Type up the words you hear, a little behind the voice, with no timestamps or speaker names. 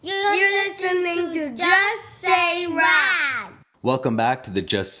to Just Say Rad. Welcome back to the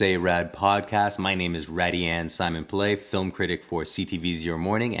Just Say Rad podcast. My name is Raddy Ann Simon Pillay, film critic for CTV's Your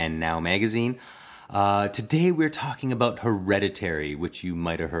Morning and Now Magazine. Today we're talking about Hereditary, which you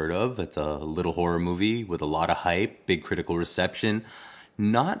might have heard of. It's a little horror movie with a lot of hype, big critical reception.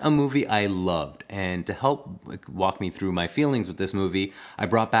 Not a movie I loved, and to help walk me through my feelings with this movie, I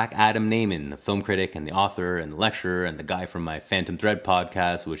brought back Adam Nayman, the film critic and the author and the lecturer and the guy from my Phantom Thread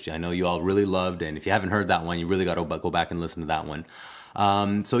podcast, which I know you all really loved, and if you haven't heard that one, you really got to go back and listen to that one.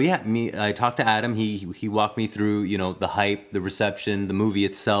 I talked to Adam. He walked me through, the hype, the reception, the movie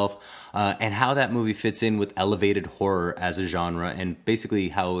itself, and how that movie fits in with elevated horror as a genre, and basically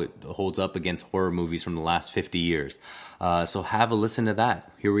how it holds up against horror movies from the last 50 years. So have a listen to that.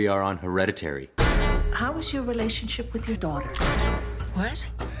 Here we are on Hereditary. How is your relationship with your daughter? What?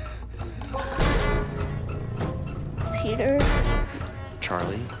 Peter.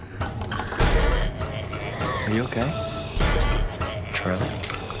 Charlie? Are you okay? Charlie?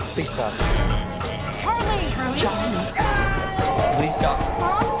 Please stop. Charlie! Charlie! Please stop.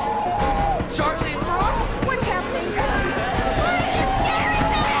 Mom? Charlie! Mom? What's happening?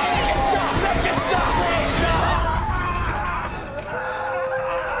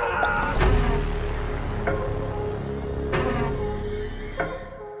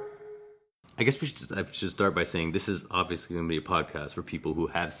 I guess I should start by saying this is obviously going to be a podcast for people who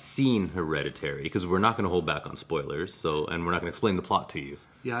have seen Hereditary, because we're not going to hold back on spoilers, and we're not going to explain the plot to you.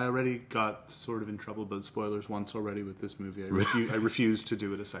 Yeah, I already got sort of in trouble about spoilers once already with this movie. I refuse to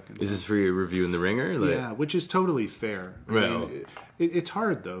do it a second time. Is this for your review in the Ringer? Yeah, which is totally fair. I mean, it's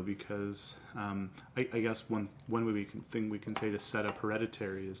hard though, because I guess one thing we can say to set up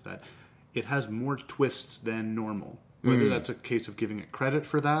Hereditary is that it has more twists than normal. Whether that's a case of giving it credit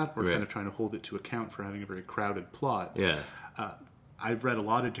for that or kind of trying to hold it to account for having a very crowded plot. Yeah. I've read a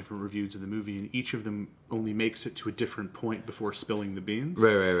lot of different reviews of the movie, and each of them only makes it to a different point before spilling the beans.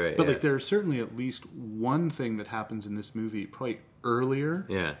 Right. But there's certainly at least one thing that happens in this movie probably earlier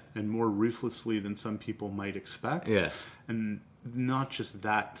and more ruthlessly than some people might expect. Yeah. And not just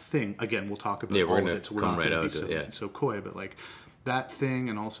that thing. Again, we'll talk about all of it, so we're not going to be so coy, but that thing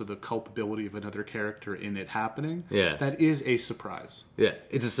and also the culpability of another character in it happening, that is a surprise. Yeah,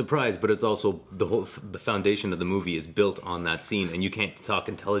 it's a surprise, but it's also the foundation of the movie is built on that scene, and you can't talk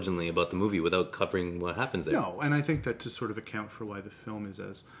intelligently about the movie without covering what happens there. No, and I think that to sort of account for why the film is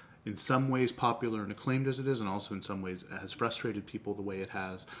as, in some ways, popular and acclaimed as it is, and also in some ways has frustrated people the way it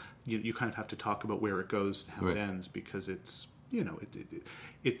has, you kind of have to talk about where it goes and how it ends, because it's,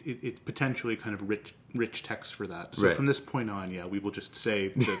 it potentially kind of rich text for that. So from this point on, we will just say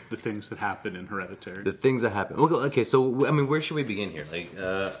the things that happen in Hereditary. The things that happen. Okay, so where should we begin here?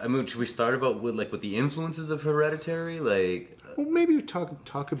 Should we start with the influences of Hereditary? Well, maybe we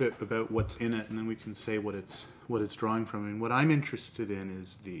talk a bit about what's in it, and then we can say what it's drawing from. And what I'm interested in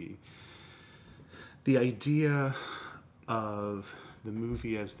is the idea of the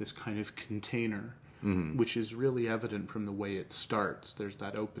movie as this kind of container. Mm-hmm. Which is really evident from the way it starts. There's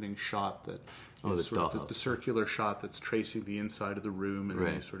that opening shot that is sort of the circular shot that's tracing the inside of the room, and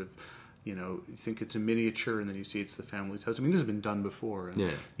then you sort of, you think it's a miniature, and then you see it's the family's house. I mean, this has been done before, and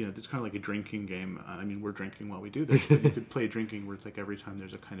it's kind of like a drinking game. I mean, we're drinking while we do this, but you could play drinking where it's like every time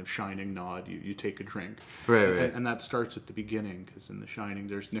there's a kind of shining nod, you take a drink. Right. And that starts at the beginning, because in The Shining,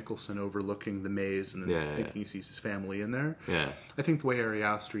 there's Nicholson overlooking the maze, and then thinking he sees his family in there. Yeah. I think the way Ari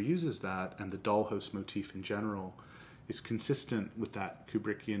Aster uses that, and the dollhouse motif in general, is consistent with that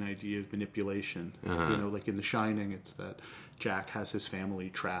Kubrickian idea of manipulation. Like in The Shining, it's that Jack has his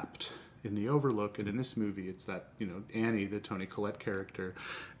family trapped in the Overlook, and in this movie it's that Annie, the Toni Collette character,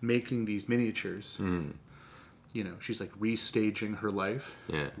 making these miniatures. She's like restaging her life,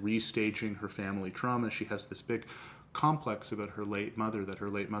 restaging her family trauma. She has this big complex about her late mother, that her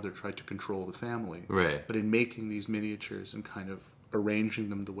late mother tried to control the family, but in making these miniatures and kind of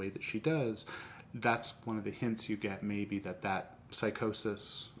arranging them the way that she does, that's one of the hints you get, maybe that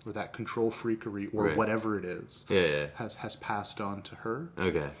psychosis or that control freakery or whatever it is has passed on to her.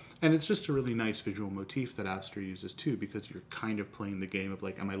 Okay. And it's just a really nice visual motif that Aster uses too, because you're kind of playing the game of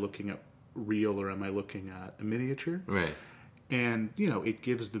am I looking at real or am I looking at a miniature? Right. And, it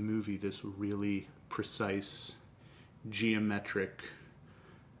gives the movie this really precise, geometric,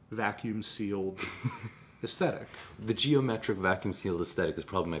 vacuum-sealed aesthetic. The geometric vacuum sealed aesthetic is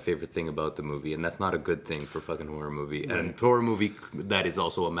probably my favorite thing about the movie, and that's not a good thing for fucking horror movie. Right. And horror movie that is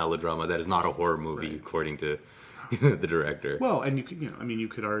also a melodrama, that is not a horror movie according to the director. Well, and you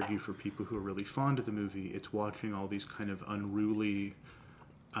could argue for people who are really fond of the movie, it's watching all these kind of unruly,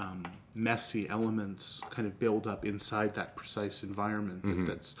 messy elements kind of build up inside that precise environment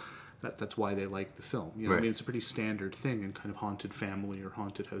that's why they like the film. You know, Right. I mean, it's a pretty standard thing in kind of haunted family or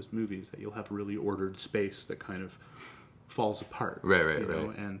haunted house movies that you'll have a really ordered space that kind of falls apart. Right, you know?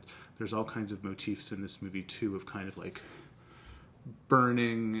 right. And there's all kinds of motifs in this movie too of kind of like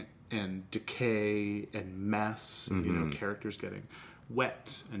burning and decay and mess. You Mm-hmm. know, characters getting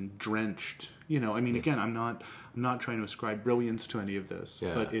wet and drenched. You know, I mean, again, I'm not trying to ascribe brilliance to any of this,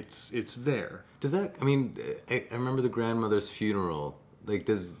 Yeah. but it's there. Does that? I mean, I remember the grandmother's funeral. Like,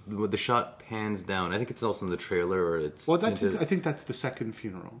 does the shot pans down? I think it's also in the trailer, or it's. Well, I think that's the second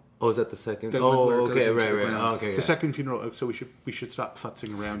funeral. Oh, is that the second? That Oh, where it goes okay, into right, the right. ground. Oh, okay, The yeah. second funeral. So we should stop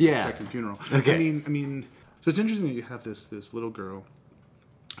futzing around Yeah. with the second funeral. Okay. I mean. So it's interesting that you have this little girl,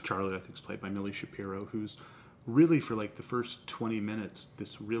 Charlie, I think is played by Millie Shapiro, who's really for like the first 20 minutes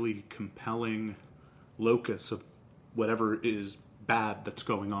this really compelling locus of whatever is bad that's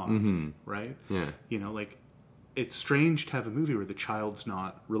going on, right? Yeah. You know, like it's strange to have a movie where the child's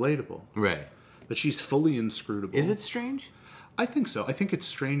not relatable, Right. but she's fully inscrutable. Is it strange? I think so. I think it's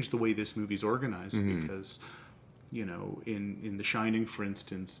strange the way this movie's organized because, you know, in The Shining, for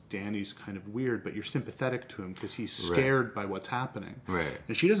instance, Danny's kind of weird, but you're sympathetic to him because he's scared by what's happening. Right.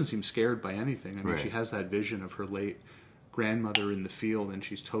 And she doesn't seem scared by anything. I mean, Right. she has that vision of her late grandmother in the field and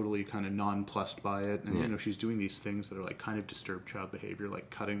she's totally kind of nonplussed by it. And, Yeah. you know, she's doing these things that are like kind of disturbed child behavior, like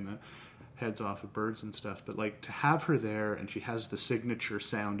cutting the heads off of birds and stuff. But like to have her there and she has the signature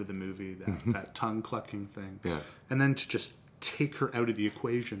sound of the movie, that tongue clucking thing. Yeah. And then to just take her out of the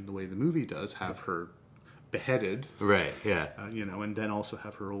equation the way the movie does, have her beheaded, Right. Yeah. you know, and then also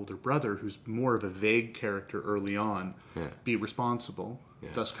have her older brother, who's more of a vague character early on, Yeah. be responsible, Yeah.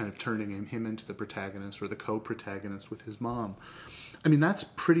 thus kind of turning him into the protagonist or the co-protagonist with his mom. I mean, that's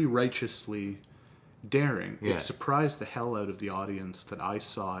pretty righteously daring. Yeah. It surprised the hell out of the audience that I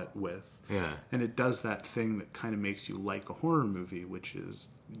saw it with. Yeah. And it does that thing that kind of makes you like a horror movie, which is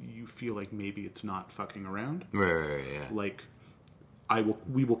you feel like maybe it's not fucking around. Right. Yeah. Like,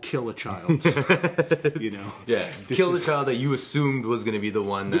 we will kill a child. You know? Yeah, This kill the is- child that you assumed was going to be the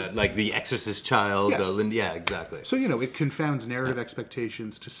one that, like, the Exorcist child. Yeah. Yeah, exactly. So, you know, it confounds narrative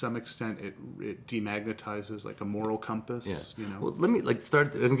expectations to some extent. It demagnetizes like a moral compass, you know. Well, let me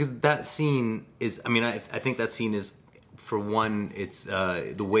start because that scene is. I mean, I think that scene is. For one, it's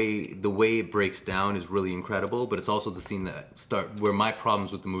the way it breaks down is really incredible, but it's also the scene that where my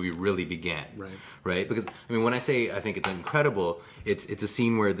problems with the movie really began. Right? Because I mean, when I say I think it's incredible, it's a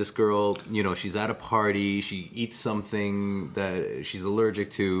scene where this girl, you know, she's at a party, she eats something that she's allergic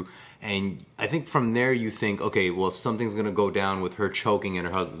to, and I think from there you think, okay, well, something's gonna go down with her choking and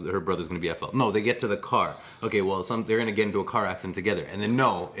her brother's gonna be FL. No, they get to the car. Okay, well, they're gonna get into a car accident together, and then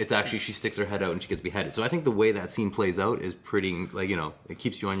no, it's actually she sticks her head out and she gets beheaded. So I think the way that scene plays out is pretty, like, you know, it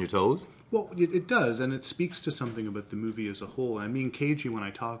keeps you on your toes. Well, it does, and it speaks to something about the movie as a whole. And I'm being cagey when I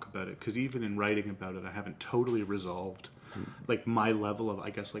talk about it, because even in writing about it, I haven't totally resolved like my level of, I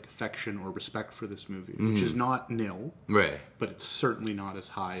guess, like affection or respect for this movie, which is not nil, Right. but it's certainly not as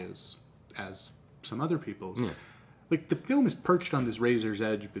high as some other people's. Like the film is perched on this razor's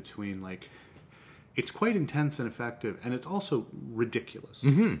edge between like it's quite intense and effective, and it's also ridiculous,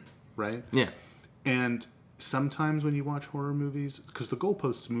 right? Yeah. And sometimes when you watch horror movies, because the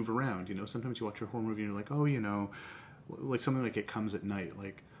goalposts move around, you know, sometimes you watch a horror movie and you're like, oh, you know, like something like It Comes at Night,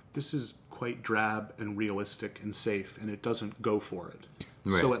 like this is quite drab and realistic and safe, and it doesn't go for it.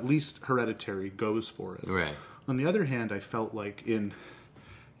 Right. So at least Hereditary goes for it. Right. On the other hand, I felt like in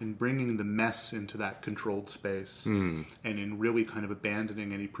bringing the mess into that controlled space and in really kind of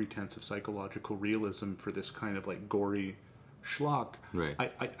abandoning any pretense of psychological realism for this kind of like gory schlock, Right.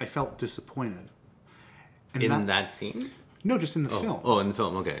 I felt disappointed. And In that scene? no, just in the film. Oh, in the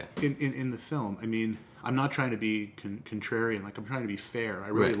film. Okay. In the film, I mean, I'm not trying to be contrarian. Like I'm trying to be fair. I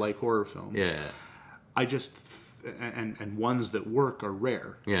really Right. like horror films. Yeah. I just and ones that work are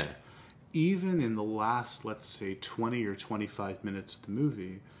rare. Yeah. Even in the last, let's say, 20 or 25 minutes of the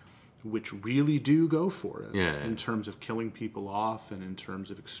movie, which really do go for it Yeah. in terms of killing people off and in terms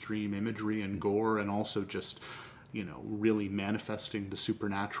of extreme imagery and gore, and also just, you know, really manifesting the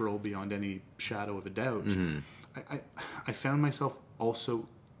supernatural beyond any shadow of a doubt. I found myself also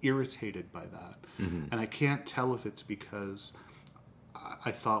irritated by that. And I can't tell if it's because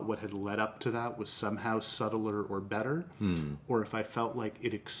I thought what had led up to that was somehow subtler or better, or if I felt like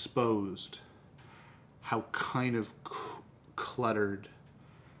it exposed how kind of cluttered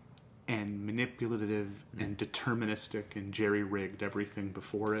and manipulative and deterministic and jerry-rigged everything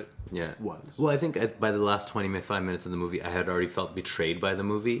before it Yeah. was. Well, I think by the last 25 minutes of the movie, I had already felt betrayed by the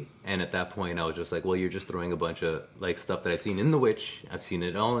movie. And at that point, I was just like, well, you're just throwing a bunch of like stuff that I've seen in The Witch. I've seen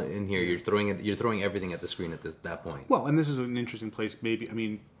it all in here. You're throwing everything at the screen at that point. Well, and this is an interesting place. Maybe, I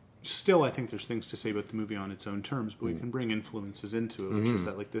mean, still, I think there's things to say about the movie on its own terms, but we can bring influences into it, which is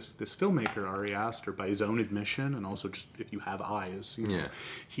that like this filmmaker Ari Aster, by his own admission, and also just if you have eyes, you know,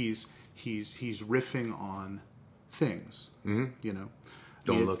 he's riffing on things, you know.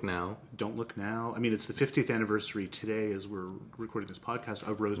 Don't Look Now. Don't Look Now. I mean, it's the 50th anniversary today as we're recording this podcast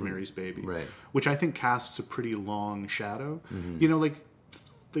of Rosemary's Baby, right? Which I think casts a pretty long shadow. You know, like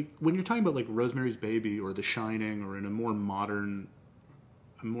when you're talking about like Rosemary's Baby or The Shining, or in a more modern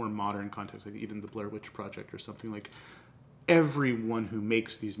context, like even the Blair Witch Project or something, like everyone who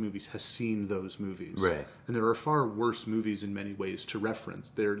makes these movies has seen those movies, right? And there are far worse movies in many ways to reference.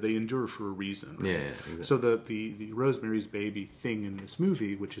 They endure for a reason, right? Yeah, exactly. So the Rosemary's Baby thing in this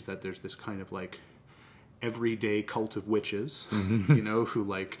movie, which is that there's this kind of like everyday cult of witches, you know, who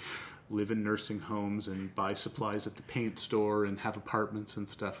like live in nursing homes and buy supplies at the paint store and have apartments and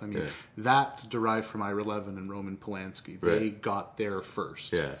stuff. I mean, that's derived from Ira Levin and Roman Polanski. They got there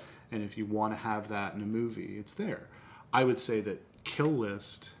first. Yeah. And if you want to have that in a movie, it's there. I would say that Kill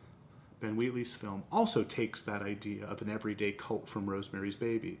List, Ben Wheatley's film, also takes that idea of an everyday cult from Rosemary's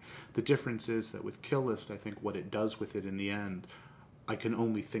Baby. The difference is that with Kill List, I think what it does with it in the end, I can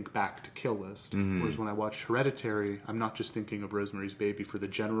only think back to Kill List. Whereas when I watched Hereditary, I'm not just thinking of Rosemary's Baby for the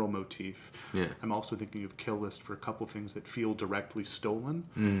general motif. Yeah. I'm also thinking of Kill List for a couple things that feel directly stolen.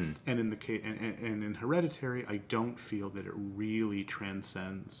 And in the case, and in Hereditary, I don't feel that it really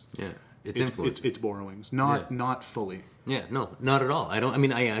transcends. Yeah. It's borrowings, not fully. Yeah, no, not at all. I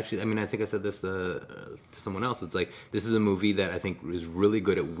think I said this to someone else. It's like, this is a movie that I think is really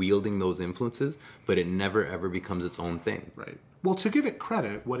good at wielding those influences, but it never ever becomes its own thing. Right. Well, to give it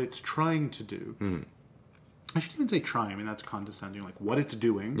credit, what it's trying to do, I shouldn't even say trying, I mean, that's condescending. Like, what it's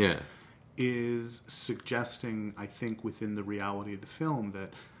doing is suggesting, I think, within the reality of the film,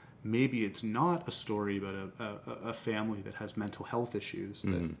 that maybe it's not a story about a family that has mental health issues.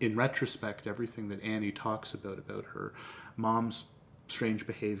 That in retrospect, everything that Annie talks about her mom's strange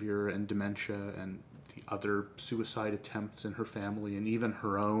behavior and dementia and the other suicide attempts in her family, and even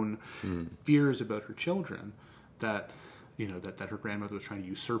her own fears about her children, that, you know, that her grandmother was trying to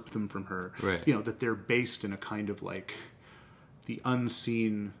usurp them from her. Right. You know, that they're based in a kind of like the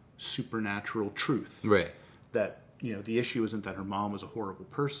unseen supernatural truth. Right. That, you know, the issue isn't that her mom was a horrible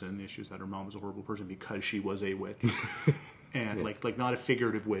person. The issue is that her mom was a horrible person because she was a witch. And like not a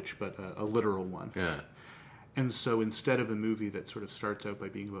figurative witch, but a literal one. Yeah. And so instead of a movie that sort of starts out by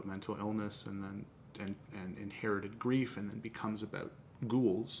being about mental illness and then and inherited grief and then becomes about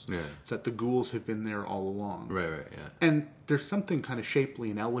ghouls, it's that the ghouls have been there all along. Right, yeah. And there's something kind of shapely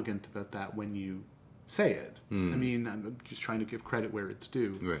and elegant about that when you say it. I mean, I'm just trying to give credit where it's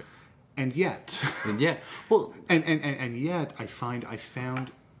due. Right. And yet, well, and yet, I found.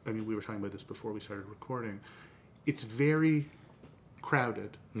 I mean, we were talking about this before we started recording. It's very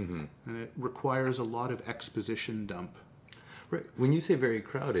crowded, and it requires a lot of exposition dump. Right. When you say very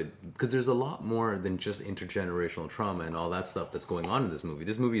crowded, because there's a lot more than just intergenerational trauma and all that stuff that's going on in this movie.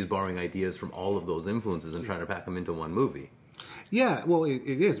 This movie is borrowing ideas from all of those influences and trying to pack them into one movie. Yeah, well, it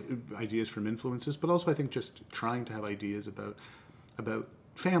is ideas from influences, but also I think just trying to have ideas about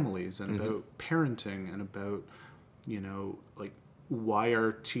families and about parenting and about, you know, like, why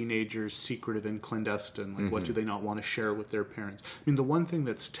are teenagers secretive and clandestine? Like, what do they not want to share with their parents? I mean, the one thing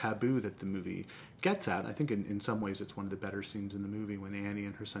that's taboo that the movie gets at, I think in some ways it's one of the better scenes in the movie, when Annie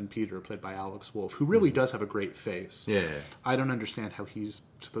and her son Peter, played by Alex Wolff, who really does have a great face. Yeah. I don't understand how he's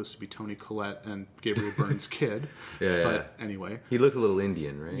supposed to be Toni Collette and Gabriel Byrne's kid. Yeah. But anyway. He looks a little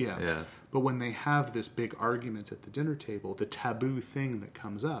Indian, right? Yeah. But when they have this big argument at the dinner table, the taboo thing that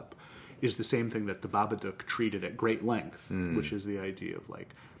comes up is the same thing that the Babadook treated at great length, which is the idea of,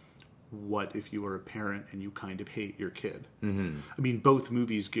 like, what if you are a parent and you kind of hate your kid? I mean, both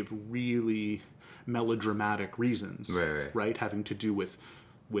movies give really melodramatic reasons, right? Having to do with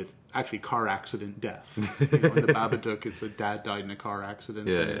actually car accident death. You know, in the Babadook, it's a dad died in a car accident.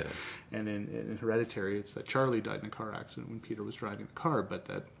 And in Hereditary, it's that Charlie died in a car accident when Peter was driving the car. But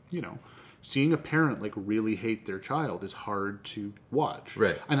that, you know, seeing a parent like really hate their child is hard to watch.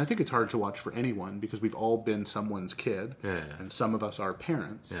 Right. And I think it's hard to watch for anyone because we've all been someone's kid. And some of us are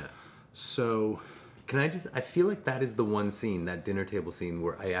parents. So I feel like that is the one scene, that dinner table scene,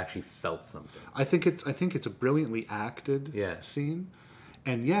 where I actually felt something. I think it's a brilliantly acted scene.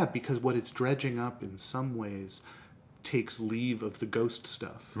 And because what it's dredging up in some ways takes leave of the ghost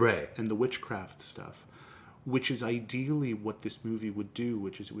stuff. Right. And the witchcraft stuff, which is ideally what this movie would do,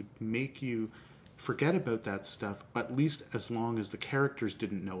 which is it would make you forget about that stuff, at least as long as the characters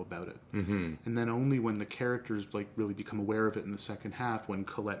didn't know about it. Mm-hmm. And then only when the characters like really become aware of it in the second half, when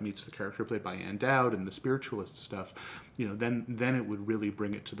Colette meets the character played by Ann Dowd and the spiritualist stuff, then it would really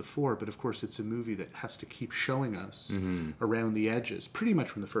bring it to the fore. But of course, it's a movie that has to keep showing us around the edges, pretty much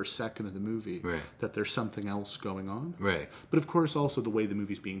from the first second of the movie, that there's something else going on. Right. But of course, also the way the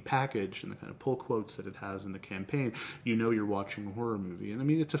movie's being packaged and the kind of pull quotes that it has in the campaign, you're watching a horror movie. And I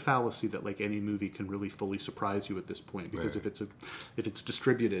mean, it's a fallacy that like any movie can really fully surprise you at this point, because if it's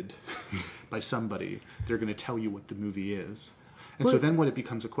distributed by somebody, they're going to tell you what the movie is. And so then what it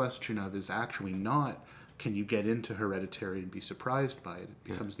becomes a question of is actually not, can you get into Hereditary and be surprised by it? It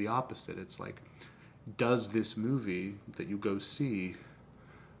becomes the opposite. It's like, does this movie that you go see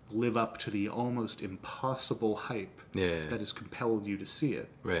live up to the almost impossible hype that has compelled you to see it?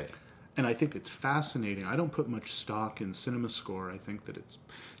 Right. And I think it's fascinating. I don't put much stock in cinema score. I think that it's,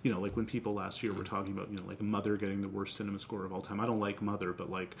 like when people last year were talking about, like Mother getting the worst cinema score of all time. I don't like Mother,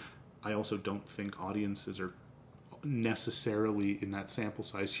 but like, I also don't think audiences are necessarily in that sample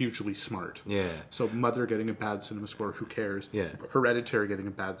size hugely smart. Yeah. So Mother getting a bad cinema score, who cares? Yeah. Hereditary getting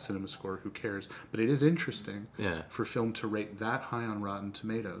a bad cinema score, who cares? But it is interesting for film to rate that high on Rotten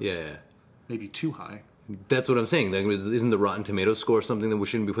Tomatoes. Yeah. Maybe too high. That's what I'm saying. Like, isn't the Rotten Tomatoes score something that we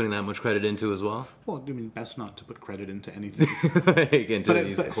shouldn't be putting that much credit into as well? Well, I mean, best not to put credit into anything. Like, into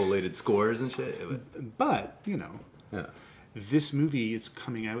these collated scores and shit. But, this movie is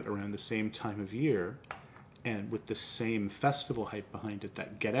coming out around the same time of year, and with the same festival hype behind it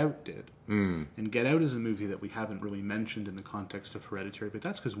that Get Out did. And Get Out is a movie that we haven't really mentioned in the context of Hereditary, but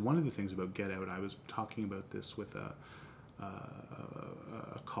that's because one of the things about Get Out, I was talking about this with a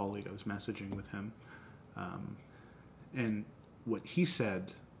colleague. I was messaging with him. And what he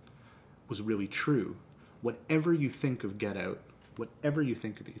said was really true. Whatever you think of Get Out, whatever you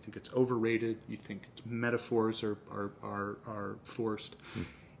think of it, you think it's overrated, you think its metaphors are forced,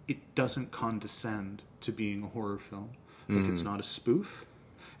 it doesn't condescend to being a horror film. Like, it's not a spoof,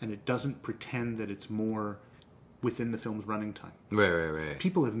 and it doesn't pretend that it's more within the film's running time. Right.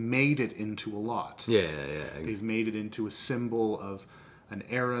 People have made it into a lot. Yeah. They've made it into a symbol of an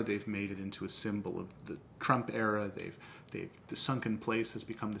era. They've made it into a symbol of the Trump era. The Sunken Place has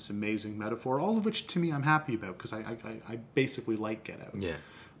become this amazing metaphor, all of which to me I'm happy about, because I basically like Get Out. Yeah.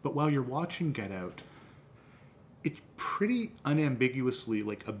 But while you're watching Get Out, it's pretty unambiguously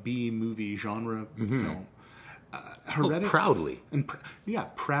like a B movie genre film. Proudly. And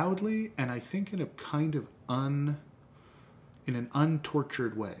proudly, and I think in a kind of in an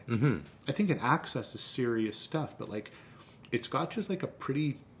untortured way. I think it accesses serious stuff, but like, it's got just like a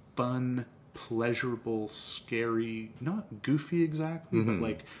pretty fun, pleasurable, scary, not goofy exactly, but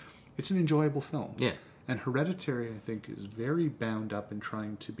like, it's an enjoyable film. Yeah. And Hereditary, I think, is very bound up in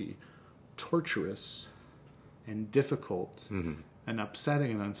trying to be torturous and difficult and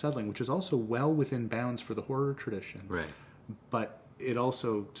upsetting and unsettling, which is also well within bounds for the horror tradition. Right. But it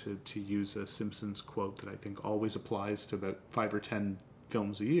also, to use a Simpsons quote that I think always applies to about 5 or 10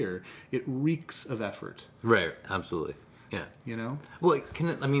 films a year, it reeks of effort. Right, absolutely. Yeah. Well,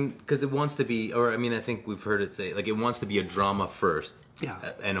 because it wants to be, or I think we've heard it say, like, it wants to be a drama first,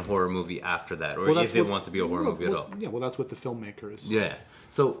 and a horror movie after that, or if it wants to be a horror movie at all. Yeah, well, that's what the filmmaker is. Yeah.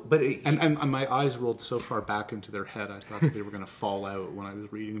 So, but and my eyes rolled so far back into their head, I thought that they were going to fall out when I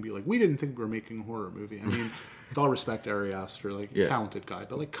was reading and be like, we didn't think we were making a horror movie. I mean, with all respect, Ari Aster, talented guy,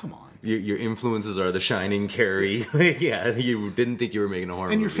 but like, come on. Your influences are The Shining, Carrie. You didn't think you were making a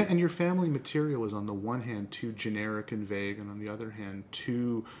horror movie. And your family material is on the one hand too generic and vague, and on the other hand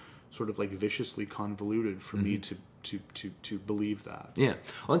too sort of like viciously convoluted for me to believe that. Yeah.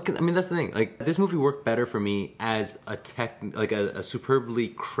 Well, that's the thing. Like, this movie worked better for me as a superbly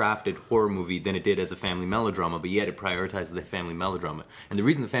crafted horror movie than it did as a family melodrama, but yet it prioritizes the family melodrama. And the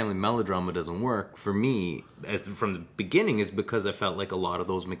reason the family melodrama doesn't work for me from the beginning is because I felt like a lot of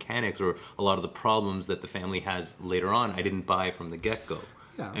those mechanics or a lot of the problems that the family has later on, I didn't buy from the get-go.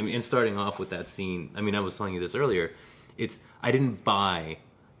 Yeah. And starting off with that scene, I was telling you this earlier, I didn't buy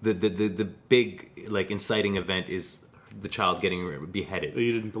the big, like, inciting event is the child getting beheaded.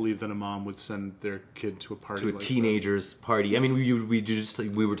 You didn't believe that a mom would send their kid to a party, to a teenager's party.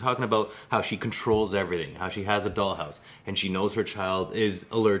 We were talking about how she controls everything, how she has a dollhouse, and she knows her child is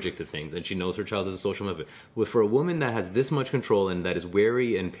allergic to things, and she knows her child is a social member. Well, for a woman that has this much control and that is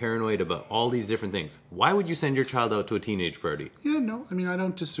wary and paranoid about all these different things, why would you send your child out to a teenage party? Yeah, no, I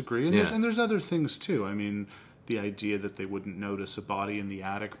don't disagree. And there's other things too. The idea that they wouldn't notice a body in the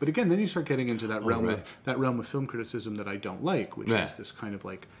attic, but again, then you start getting into that realm of film criticism that I don't like, which is this kind of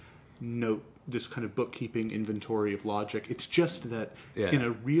like note, this kind of bookkeeping inventory of logic. It's just that Yeah. in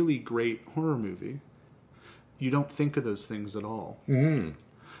a really great horror movie, you don't think of those things at all. Mm.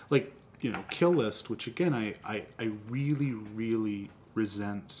 Like, Kill List, which again, I really, really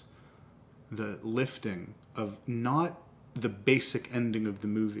resent the lifting of not the basic ending of the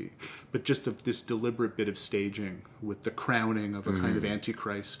movie, but just of this deliberate bit of staging with the crowning of a kind of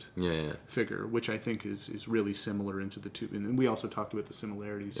Antichrist figure, which I think is really similar into the two. And we also talked about the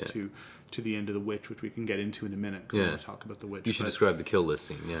similarities to the end of The Witch, which we can get into in a minute, because I want to talk about The Witch. You should describe the Kill List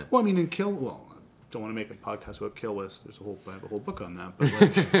scene, Well, I mean, I don't want to make a podcast about Kill List. I have a whole book on that. But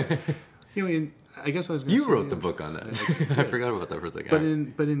like, I guess I was going to say... You wrote the book on that. I forgot about that for a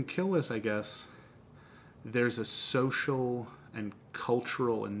second. But in Kill List, I guess, there's a social and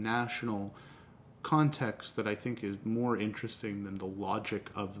cultural and national context that I think is more interesting than the logic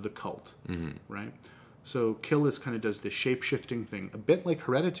of the cult, right? So Kill List kind of does this shape-shifting thing, a bit like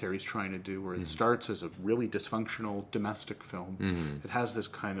Hereditary's trying to do, where it starts as a really dysfunctional domestic film. It has this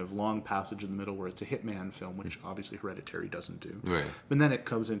kind of long passage in the middle where it's a hitman film, which obviously Hereditary doesn't do. Right. But then it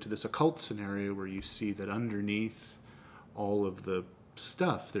goes into this occult scenario where you see that underneath all of the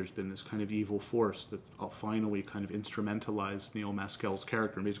stuff, there's been this kind of evil force that finally kind of instrumentalized Neil Maskell's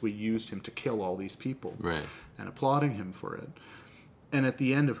character and basically used him to kill all these people. Right. And applauding him for it. And at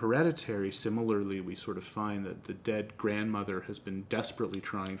the end of Hereditary, similarly, we sort of find that the dead grandmother has been desperately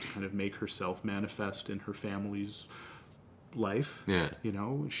trying to kind of make herself manifest in her family's life. Yeah.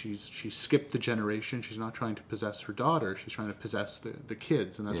 She's skipped the generation. She's not trying to possess her daughter. She's trying to possess the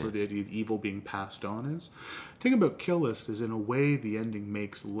kids. And that's where the idea of evil being passed on is. The thing about Kill List is, in a way, the ending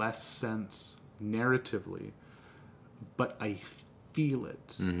makes less sense narratively, but I feel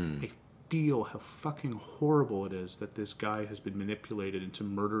it. I feel how fucking horrible it is that this guy has been manipulated into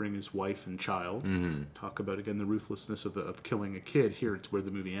murdering his wife and child. Talk about, again, the ruthlessness of killing a kid. Here, it's where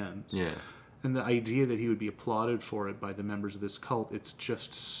the movie ends. Yeah. And the idea that he would be applauded for it by the members of this cult, it's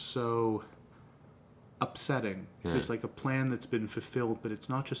just so upsetting. Yeah. There's like a plan that's been fulfilled, but it's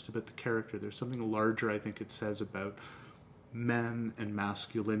not just about the character. There's something larger, I think it says, about men and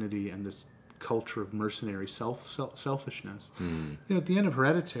masculinity and this culture of mercenary selfishness. At the end of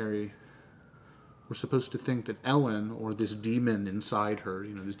Hereditary, we're supposed to think that Ellen, or this demon inside her,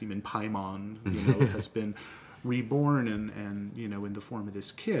 this demon Paimon, has been reborn and in the form of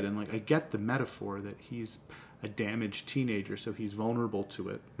this kid. And like, I get the metaphor that he's a damaged teenager, so he's vulnerable to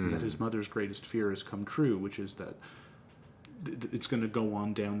it, and that his mother's greatest fear has come true, which is that it's going to go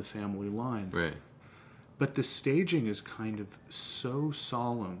on down the family line. Right. But the staging is kind of so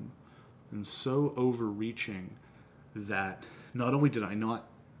solemn and so overreaching that not only did I not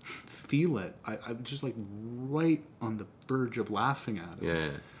feel it, I'm just like right on the verge of laughing at it. Yeah.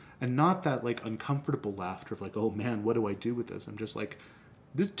 And not that like uncomfortable laughter of like, oh man, what do I do with this? I'm just like,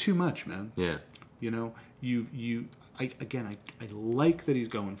 this is too much, man. Yeah. I like that he's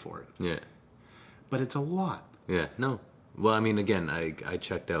going for it. Yeah. But it's a lot. Yeah. No. Well, I mean, again, I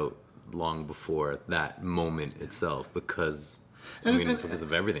checked out long before that moment itself because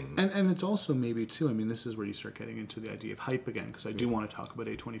of everything. And it's also maybe too, this is where you start getting into the idea of hype again, because I do want to talk about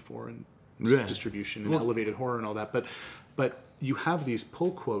A24 and distribution and elevated horror and all that, but you have these pull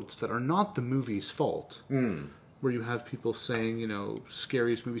quotes that are not the movie's fault, where you have people saying,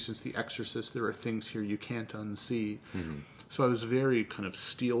 scariest movie since The Exorcist, there are things here you can't unsee. So I was very kind of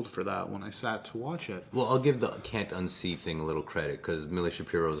steeled for that when I sat to watch it. Well, I'll give the can't unsee thing a little credit, because Millie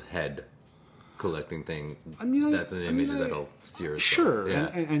Shapiro's head collecting thing, that's an image that'll sear itself. Sure, yeah.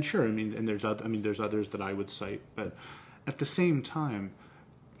 and sure, and there's others that I would cite, but at the same time,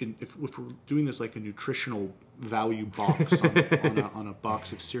 if we're doing this like a nutritional value box on a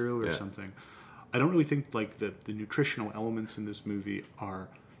box of cereal or something, I don't really think like the nutritional elements in this movie are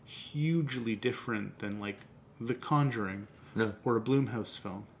hugely different than like The Conjuring or a Blumhouse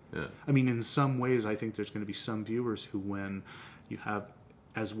film. Yeah. In some ways, I think there's going to be some viewers who, when you have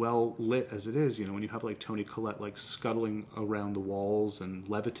as well lit as it is, when you have like Toni Collette like scuttling around the walls and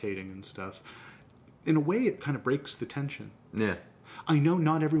levitating and stuff, in a way it kind of breaks the tension. Yeah. I know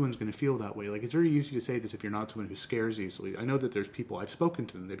not everyone's going to feel that way. Like, it's very easy to say this if you're not someone who scares easily. I know that there's people, I've spoken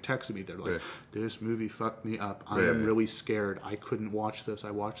to them, they've texted me, they're like, this movie fucked me up. I am really scared. I couldn't watch this.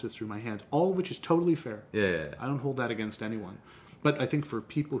 I watched this through my hands. All of which is totally fair. Yeah. I don't hold that against anyone. But I think for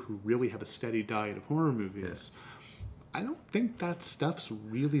people who really have a steady diet of horror movies, I don't think that stuff's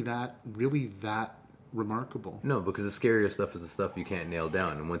really that remarkable. No, because the scarier stuff is the stuff you can't nail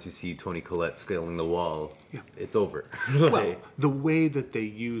down, and once you see Toni Collette scaling the wall, it's over. Well, the way that they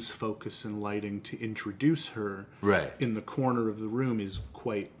use focus and lighting to introduce her in the corner of the room is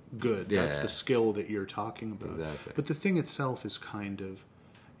quite good. That's the skill that you're talking about. Exactly. But the thing itself is kind of,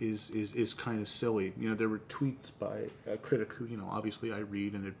 is kind of silly. You know, there were tweets by a critic who, you know, obviously I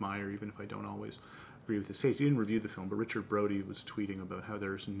read and admire, even if I don't always agree with his taste. He didn't review the film, but Richard Brody was tweeting about how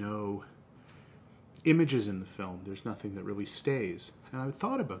there's no images in the film. There's nothing that really stays. And I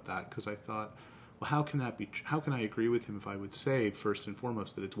thought about that because I thought, well, how can that be? How can I agree with him if I would say, first and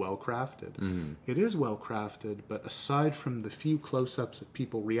foremost, that it's well crafted? Mm-hmm. It is well crafted, but aside from the few close-ups of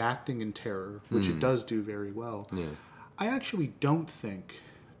people reacting in terror, which it does do very well, I actually don't think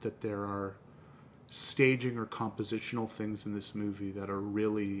that there are staging or compositional things in this movie that are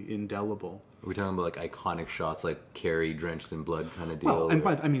really indelible. Are we talking about like iconic shots, like Carrie drenched in blood kind of deal? Well, and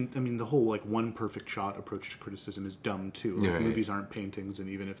I mean, the whole like one perfect shot approach to criticism is dumb too. Like, right. Movies aren't paintings, and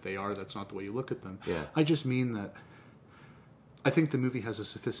even if they are, that's not the way you look at them. Yeah. I just mean that I think the movie has a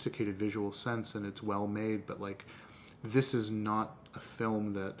sophisticated visual sense and it's well made, but like this is not a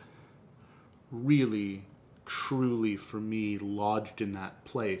film that really, truly, for me, lodged in that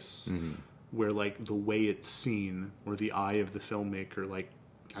place where like the way it's seen or the eye of the filmmaker, like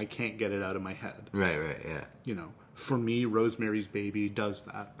I can't get it out of my head. Right, yeah. You know, for me, Rosemary's Baby does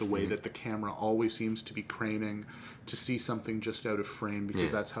that. The way that the camera always seems to be craning to see something just out of frame because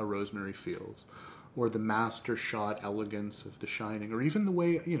that's how Rosemary feels. Or the master shot elegance of The Shining. Or even the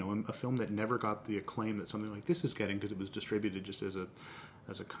way, you know, a film that never got the acclaim that something like this is getting because it was distributed just as a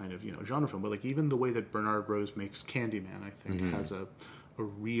kind of, you know, genre film. But like even the way that Bernard Rose makes Candyman, I think, has a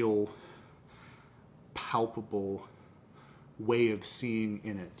real palpable way of seeing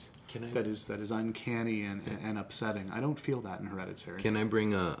in it that is uncanny and upsetting. I don't feel that in Hereditary. Can I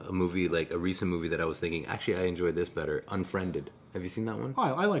bring a movie, like a recent movie that I was thinking, actually I enjoyed this better, Unfriended. Have you seen that one? Oh,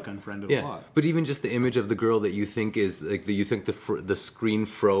 I like Unfriended a lot. But even just the image of the girl that you think is, like, you think the screen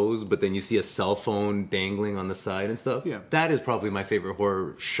froze, but then you see a cell phone dangling on the side and stuff. Yeah. That is probably my favorite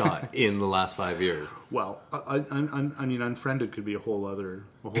horror shot in the last 5 years. Well, I mean, Unfriended could be a whole other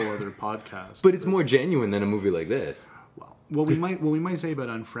podcast. But it's more genuine than a movie like this. What we might say about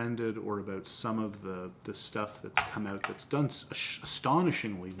Unfriended or about some of the stuff that's come out that's done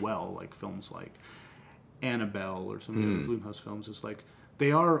astonishingly well, like films like Annabelle or some of the other Blumhouse films, is like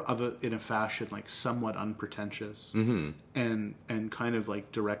they are in a fashion like somewhat unpretentious and kind of like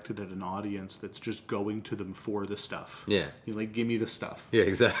directed at an audience that's just going to them for the stuff. Yeah, you know, like give me the stuff. Yeah,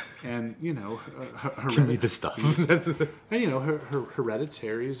 exactly. And you know, give me the stuff. And you know,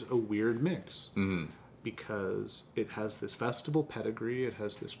 Hereditary is a weird mix. Because it has this festival pedigree, it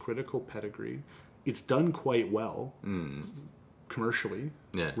has this critical pedigree. It's done quite well commercially,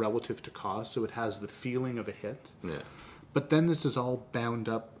 relative to cost, so it has the feeling of a hit. Yeah. But then this is all bound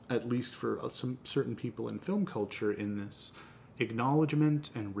up, at least for some certain people in film culture, in this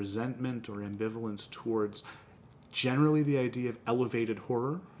acknowledgement and resentment or ambivalence towards generally the idea of elevated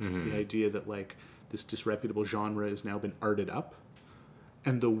horror, the idea that like this disreputable genre has now been arted up.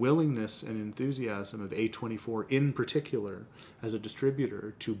 And the willingness and enthusiasm of A24 in particular as a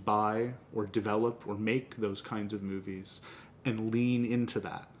distributor to buy or develop or make those kinds of movies and lean into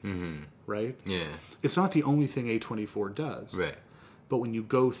that, right? Yeah. It's not the only thing A24 does. Right. But when you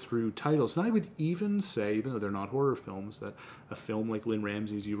go through titles, and I would even say, even though they're not horror films, that a film like Lynn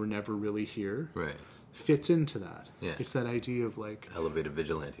Ramsey's You Were Never Really Here fits into that. Yeah. It's that idea of like... elevated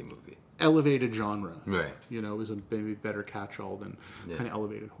vigilante movie. Elevated genre, right? You know, is a maybe better catch-all than kind of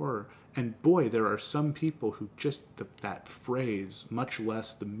elevated horror. And boy, there are some people who just that phrase, much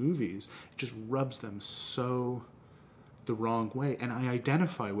less the movies, it just rubs them so the wrong way. And I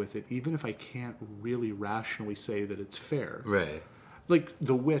identify with it, even if I can't really rationally say that it's fair. Right. Like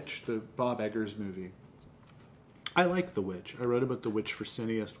The Witch, the Bob Eggers movie. I like The Witch. I wrote about The Witch for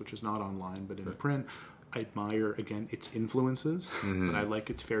Cineast, which is not online, but in print. I admire, again, its influences, and I like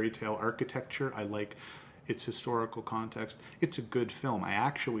its fairy tale architecture. I like its historical context. It's a good film. I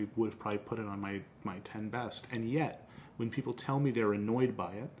actually would have probably put it on my 10 best. And yet, when people tell me they're annoyed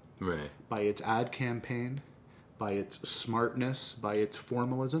by it, by its ad campaign, by its smartness, by its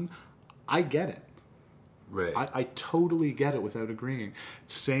formalism, I get it. Right. I totally get it without agreeing.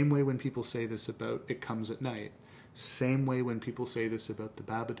 Same way when people say this about It Comes at Night. Same way when people say this about The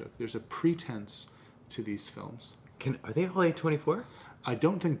Babadook. There's a pretense to these films. Are they all A24? I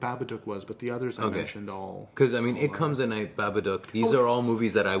don't think Babadook was, but the others I mentioned all. Because I mean, It Comes at Night, Babadook. These are all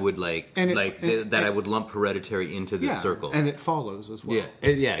movies that I would I would lump Hereditary into this circle. And It Follows as well.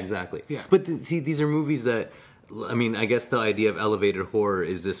 Yeah, exactly. Yeah. But see, these are movies that. I mean, I guess the idea of elevated horror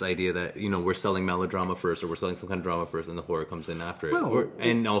is this idea that, you know, we're selling melodrama first, or we're selling some kind of drama first, and the horror comes in after it.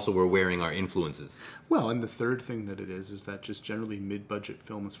 And also we're wearing our influences. Well, and the third thing that it is that just generally mid-budget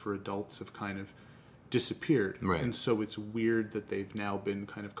films for adults have kind of disappeared. Right. And so it's weird that they've now been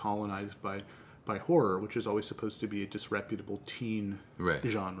kind of colonized by by horror, which is always supposed to be a disreputable teen Right.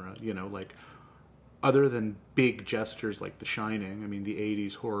 genre. You know, like other than big gestures like The Shining, I mean, the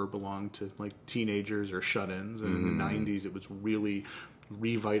 80s horror belonged to like teenagers or shut-ins, and in the 90s it was really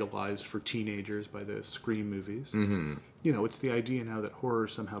revitalized for teenagers by the Scream movies. You know, it's the idea now that horror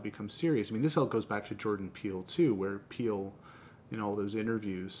somehow becomes serious. I mean, this all goes back to Jordan Peele too, where Peele, in all those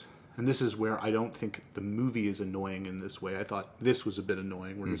interviews, and this is where I don't think the movie is annoying in this way. I thought this was a bit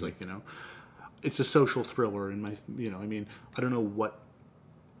annoying, where he's like, you know, it's a social thriller, and I mean, I don't know what.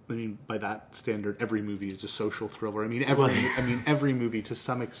 I mean, by that standard, every movie is a social thriller. I mean, every movie to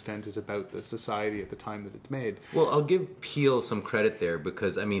some extent is about the society at the time that it's made. Well, I'll give Peele some credit there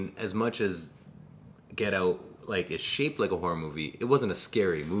because, I mean, as much as Get Out, like, is shaped like a horror movie, it wasn't a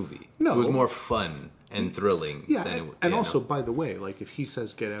scary movie. No. It was more fun and thrilling. Yeah, than and also, by the way, like, if he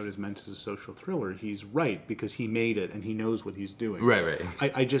says Get Out is meant as a social thriller, he's right, because he made it and he knows what he's doing. Right.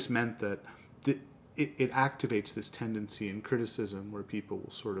 I just meant that it activates this tendency in criticism where people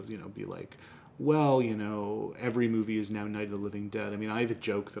will sort of, you know, be like, well, you know, every movie is now Night of the Living Dead. I mean, I have a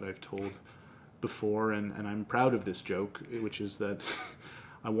joke that I've told before, and I'm proud of this joke, which is that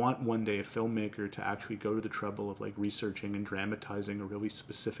I want one day a filmmaker to actually go to the trouble of like researching and dramatizing a really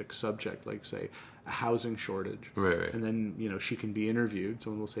specific subject, like say a housing shortage. Right. And then, you know, she can be interviewed.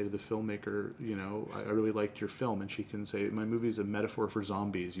 Someone will say to the filmmaker, you know, I really liked your film, and she can say, my movie is a metaphor for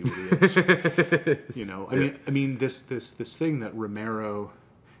zombies, you idiots. You know, I mean this thing that Romero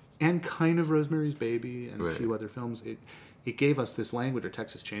and kind of Rosemary's Baby and a few other films, it gave us this language, or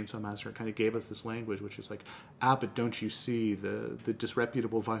Texas Chainsaw Massacre kind of gave us this language, which is like, but don't you see the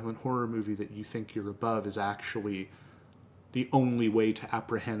disreputable violent horror movie that you think you're above is actually the only way to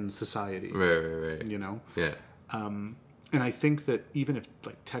apprehend society. Right. You know? Yeah. And I think that even if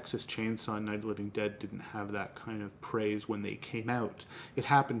like Texas Chainsaw and Night of the Living Dead didn't have that kind of praise when they came out, it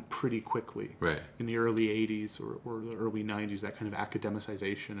happened pretty quickly. Right. In the early 80s or the early 90s, that kind of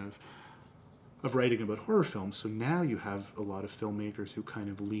academicization of writing about horror films. So now you have a lot of filmmakers who kind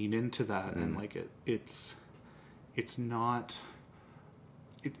of lean into that, and like it's not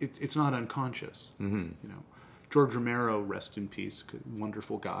unconscious. You know, George Romero, rest in peace,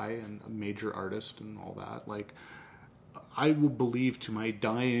 wonderful guy and a major artist and all that. Like, I will believe to my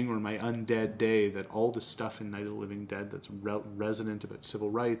dying or my undead day that all the stuff in Night of the Living Dead that's resonant about civil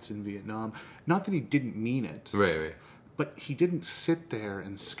rights in Vietnam, not that he didn't mean it, Right. but he didn't sit there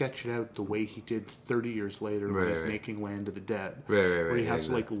and sketch it out the way he did 30 years later when he's making Land of the Dead. Where he has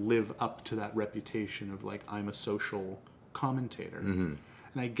to like live up to that reputation of like, I'm a social commentator. And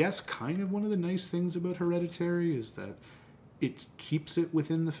I guess kind of one of the nice things about Hereditary is that it keeps it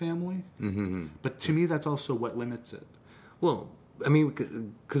within the family. But to me, that's also what limits it. Well, I mean,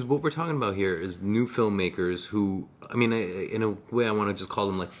 because what we're talking about here is new filmmakers who, I mean, in a way, I want to just call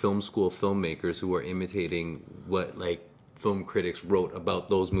them like film school filmmakers who are imitating what like film critics wrote about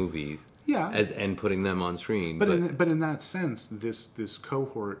those movies, and putting them on screen. But in that sense, this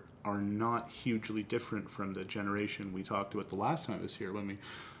cohort are not hugely different from the generation we talked about the last time I was here when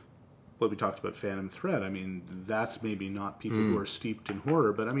we talked about Phantom Thread. I mean, that's maybe not people who are steeped in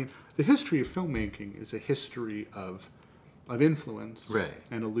horror, but I mean, the history of filmmaking is a history of influence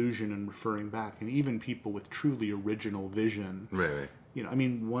and illusion and referring back, and even people with truly original vision. Right. You know, I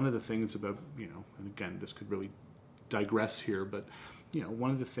mean, one of the things about, you know, and again, this could really digress here, but, you know,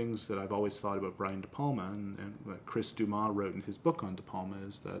 one of the things that I've always thought about Brian De Palma and what Chris Dumas wrote in his book on De Palma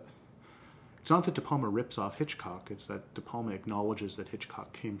is that it's not that De Palma rips off Hitchcock, it's that De Palma acknowledges that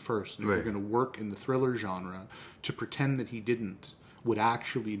Hitchcock came first. And if you're going to work in the thriller genre, to pretend that he didn't would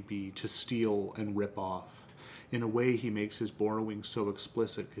actually be to steal and rip off. In a way, he makes his borrowing so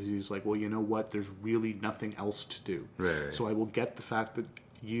explicit because he's like, well, you know what? There's really nothing else to do. Right. So I will get the fact that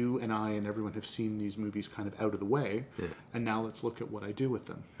you and I and everyone have seen these movies kind of out of the way, and now let's look at what I do with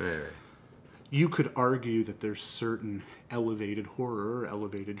them. Right. You could argue that there's certain elevated horror or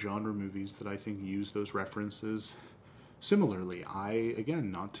elevated genre movies that I think use those references similarly.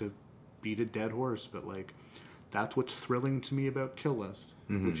 Again, not to beat a dead horse, but like, that's what's thrilling to me about Kill List,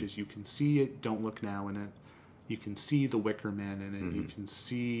 which is you can see it, Don't Look Now in it. You can see The Wicker Man in it. You can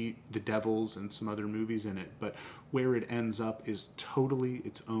see The Devils and some other movies in it. But where it ends up is totally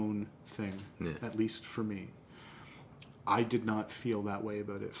its own thing, at least for me. I did not feel that way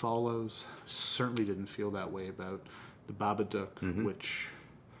about It Follows. Certainly didn't feel that way about The Babadook, which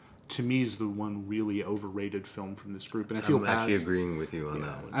to me is the one really overrated film from this group. And I feel bad. I'm actually agreeing with you on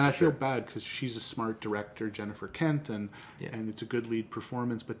that one. And I feel bad because she's a smart director, Jennifer Kent, and it's a good lead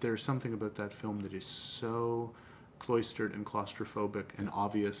performance. But there's something about that film that is so cloistered and claustrophobic and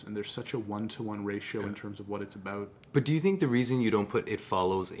obvious, and there's such a 1-to-1 ratio in terms of what it's about. But do you think the reason you don't put It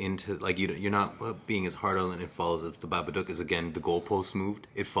Follows into, like, you're not being as hard on It Follows as the Babadook is, again, the goalpost moved?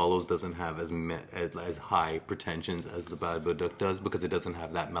 It Follows doesn't have as high pretensions as the Babadook does, because it doesn't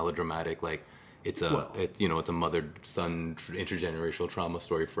have that melodramatic, like, it's a mother-son intergenerational trauma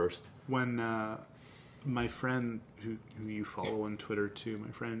story first. When my friend, who you follow on Twitter too, my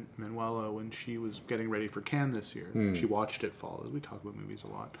friend Manuela, when she was getting ready for Cannes this year, she watched It Follows. We talk about movies a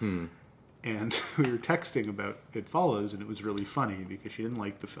lot. And we were texting about It Follows, and it was really funny because she didn't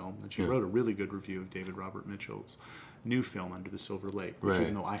like the film. And she wrote a really good review of David Robert Mitchell's new film, Under the Silver Lake, which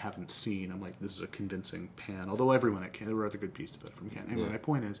even though I haven't seen, I'm like, this is a convincing pan. Although everyone at Cannes, there were other good pieces about it from Cannes. Anyway, my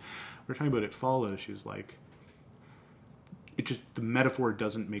point is, we were talking about It Follows. She was like, it just, the metaphor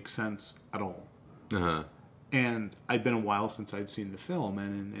doesn't make sense at all. And I'd been a while since I'd seen the film,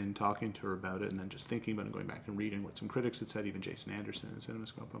 and in talking to her about it, and then just thinking about it, and going back and reading what some critics had said, even Jason Anderson in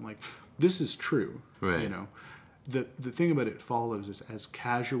CinemaScope, I'm like, this is true. Right. You know, the thing about It Follows is, as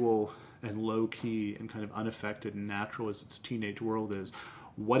casual and low key and kind of unaffected and natural as its teenage world is,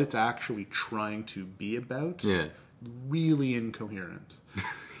 what it's actually trying to be about, really incoherent,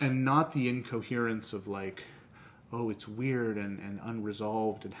 and not the incoherence of like, oh, it's weird and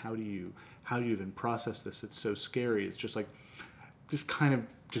unresolved, and how do you even process this? It's so scary. It's just like, this kind of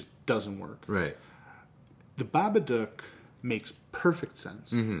just doesn't work. Right. The Babadook makes perfect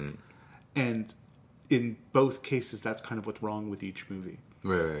sense. And in both cases, that's kind of what's wrong with each movie.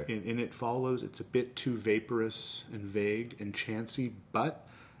 Right. In It Follows, it's a bit too vaporous and vague and chancy, but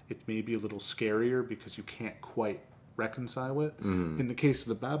it may be a little scarier because you can't quite reconcile it. In the case of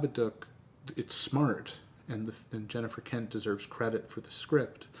the Babadook, it's smart, and Jennifer Kent deserves credit for the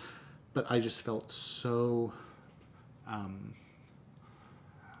script, but I just felt so...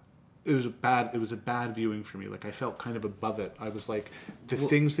 It was a bad viewing for me. Like, I felt kind of above it. I was like, the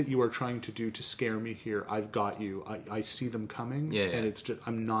things that you are trying to do to scare me here, I've got you. I see them coming, and it's just,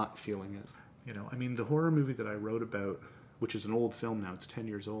 I'm not feeling it. You know, I mean, the horror movie that I wrote about, which is an old film now, it's 10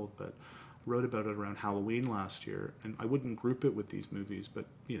 years old, but wrote about it around Halloween last year, and I wouldn't group it with these movies, but,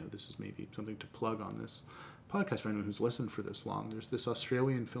 you know, this is maybe something to plug on this podcast for anyone who's listened for this long. There's this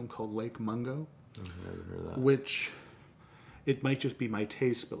Australian film called Lake Mungo, I haven't heard of that. which... it might just be my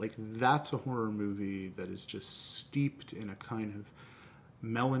taste, but like, that's a horror movie that is just steeped in a kind of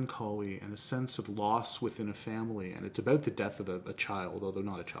melancholy and a sense of loss within a family. And it's about the death of a child, although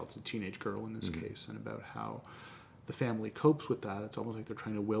not a child, it's a teenage girl in this case, and about how the family copes with that. It's almost like they're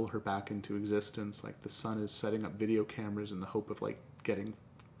trying to will her back into existence. Like, the son is setting up video cameras in the hope of like getting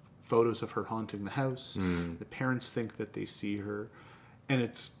photos of her haunting the house. The parents think that they see her, and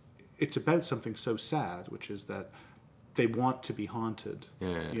it's about something so sad, which is that they want to be haunted,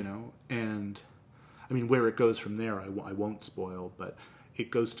 you know, and I mean, where it goes from there, I won't spoil, but it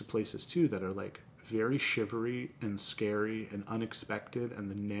goes to places too that are like very shivery and scary and unexpected,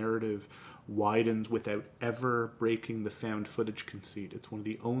 and the narrative widens without ever breaking the found footage conceit. It's one of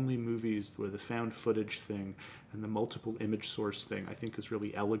the only movies where the found footage thing and the multiple image source thing, I think, is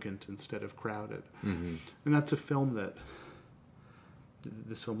really elegant instead of crowded. And that's a film that,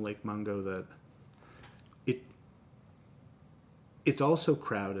 this film Lake Mungo, that it's also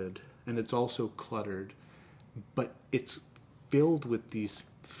crowded and it's also cluttered, but it's filled with these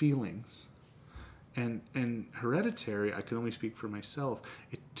feelings. And Hereditary, I can only speak for myself,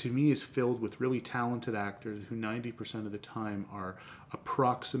 it to me is filled with really talented actors who 90% of the time are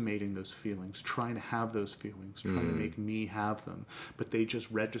approximating those feelings, trying to have those feelings, trying to make me have them, but they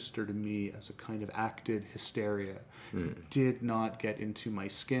just register to me as a kind of acted hysteria. It did not get into my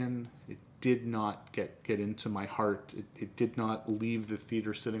skin. It did not get into my heart. It did not leave the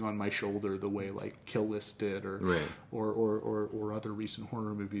theater sitting on my shoulder the way like Kill List did, or other recent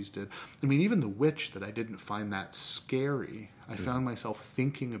horror movies did. I mean, even The Witch, that I didn't find that scary, I found myself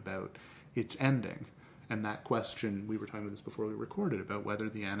thinking about its ending. And that question, we were talking about this before we recorded, about whether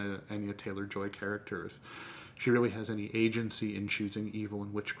the Anya Taylor-Joy character, if she really has any agency in choosing evil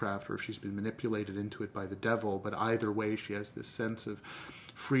and witchcraft, or if she's been manipulated into it by the devil. But either way, she has this sense of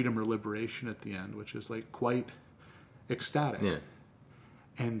freedom or liberation at the end, which is like quite ecstatic.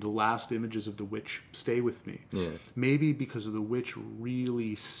 And the last images of The Witch stay with me. Maybe because of The Witch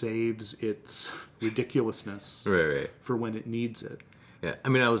really saves its ridiculousness for when it needs it. Yeah, I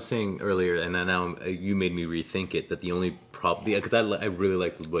mean, I was saying earlier, and now you made me rethink it, that the only problem, because I really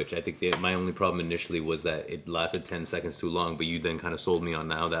liked The Witch. I think my only problem initially was that it lasted 10 seconds too long, but you then kind of sold me on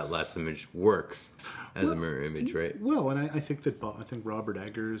now that last image works as a mirror image, right? Well, and I think Robert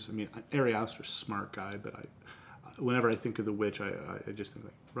Eggers, I mean, Ari Aster's a smart guy, but whenever I think of The Witch, I just think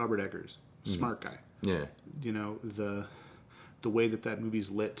like Robert Eggers, smart guy. Yeah. You know, the way that movie's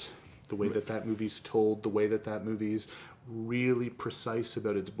lit, the way that movie's told, the way that movie's really precise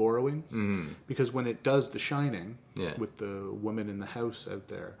about its borrowings. Because when it does The Shining, Yeah. with the woman in the house out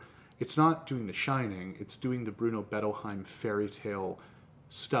there, it's not doing The Shining, it's doing the Bruno Bettelheim fairy tale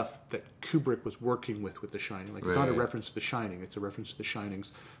stuff that Kubrick was working with The Shining. Like, it's not a Right. reference to The Shining, it's a reference to The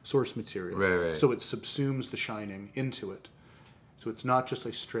Shining's source material. Right. So it subsumes The Shining into it. So it's not just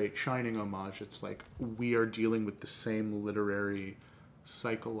a straight Shining homage, it's like we are dealing with the same literary,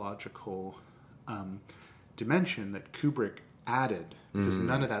 psychological dimension that Kubrick added, because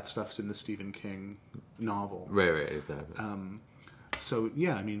none of that stuff's in the Stephen King novel. Right, exactly. So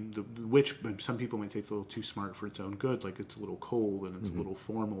yeah, I mean, the Witch, some people might say it's a little too smart for its own good, like it's a little cold and it's a little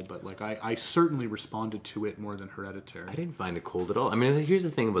formal, but like I certainly responded to it more than Hereditary. I didn't find it cold at all. I mean, here's the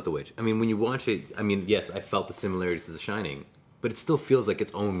thing about The Witch. I mean, when you watch it, I mean, yes, I felt the similarities to The Shining, but it still feels like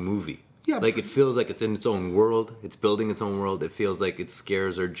its own movie. Yeah, like it feels like it's in its own world. It's building its own world. It feels like its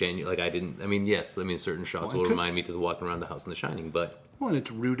scares are genuine. Like certain shots will remind me to the walking around the house in The Shining, but Well, and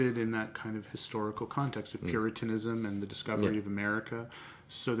it's rooted in that kind of historical context of Puritanism and the discovery of America.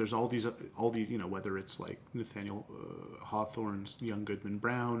 So there's all these, you know, whether it's like Nathaniel Hawthorne's Young Goodman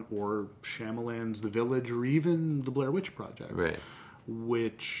Brown or Shyamalan's The Village or even The Blair Witch Project, right,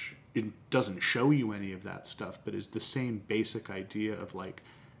 which it doesn't show you any of that stuff, but is the same basic idea of like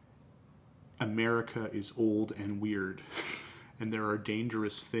America is old and weird, and there are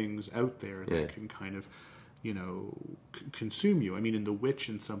dangerous things out there that can kind of, you know, consume you. I mean, in The Witch,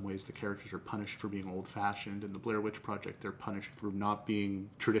 in some ways, the characters are punished for being old-fashioned. In The Blair Witch Project, they're punished for not being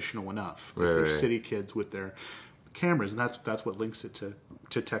traditional enough. Like, they're city kids with their cameras, and that's what links it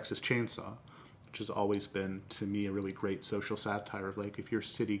to Texas Chainsaw, which has always been, to me, a really great social satire of, like, if you're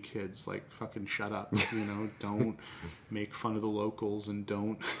city kids, like, fucking shut up, you know? Don't make fun of the locals, and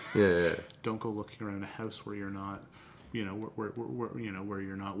don't go looking around a house where you're not, you know, where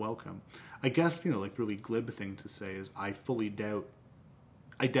you're not welcome. I guess, you know, like, really glib thing to say is I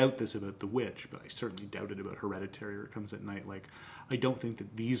doubt this about The Witch, but I certainly doubt it about Hereditary or It Comes at Night. Like, I don't think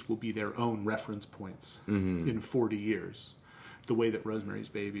that these will be their own reference points in 40 years, the way that Rosemary's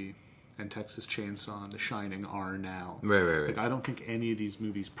Baby and Texas Chainsaw and The Shining are now. Right. Like, I don't think any of these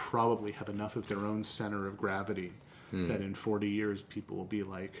movies probably have enough of their own center of gravity that in 40 years people will be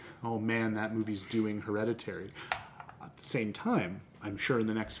like, oh man, that movie's doing Hereditary. At the same time, I'm sure in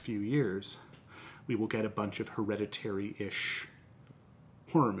the next few years we will get a bunch of Hereditary-ish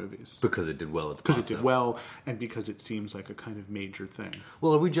horror movies. Because it did well at the Because box it did office. well, and because it seems like a kind of major thing.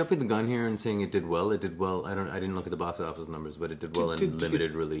 Well, are we jumping the gun here and saying it did well? It did well. I didn't look at the box office numbers, but it did well in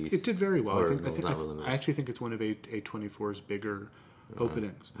limited release. It did very well. Or, I actually think it's one of A24's bigger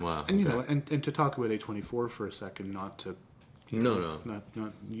openings. Wow, And you okay. know, and to talk about A24 for a second, not to not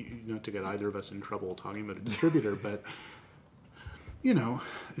to get either of us in trouble talking about a distributor, but you know,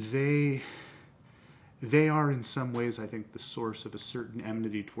 they are in some ways, I think, the source of a certain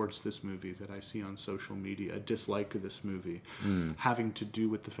enmity towards this movie that I see on social media, a dislike of this movie, having to do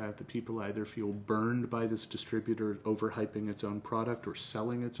with the fact that people either feel burned by this distributor overhyping its own product or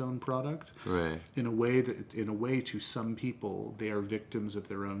selling its own product. Right. In a way to some people, they are victims of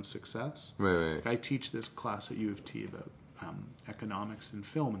their own success. Right. Like, I teach this class at U of T about economics and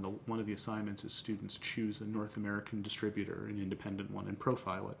film, and one of the assignments is students choose a North American distributor, an independent one, and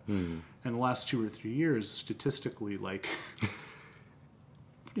profile it. And the last 2 or 3 years, statistically, like,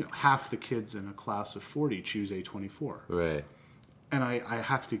 you know, half the kids in a class of 40 choose A24. Right. And I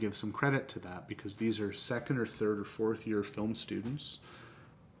have to give some credit to that, because these are second or third or fourth year film students,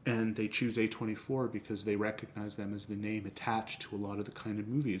 and they choose A24 because they recognize them as the name attached to a lot of the kind of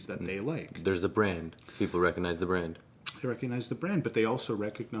movies that they like. There's a brand. People recognize the brand. They recognize the brand, but they also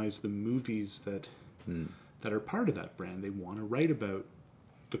recognize the movies that are part of that brand. They want to write about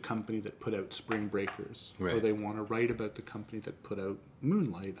the company that put out Spring Breakers, or Right. they want to write about the company that put out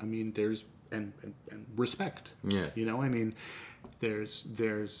Moonlight. I mean, there's and respect. Yeah. You know, I mean, there's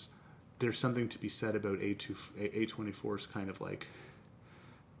something to be said about A24's kind of like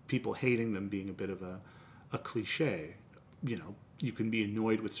people hating them being a bit of a cliche. You know, you can be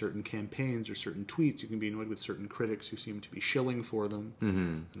annoyed with certain campaigns or certain tweets. You can be annoyed with certain critics who seem to be shilling for them.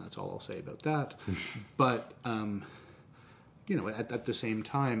 And that's all I'll say about that. But, you know, at the same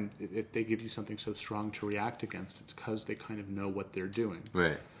time, if they give you something so strong to react against, it's because they kind of know what they're doing.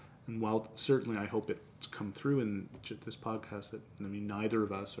 Right. And while certainly I hope it's come through in this podcast that, I mean, neither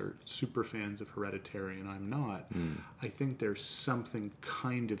of us are super fans of Hereditary, and I'm not, I think there's something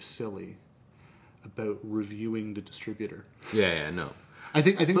kind of silly about reviewing the distributor. Yeah, no. I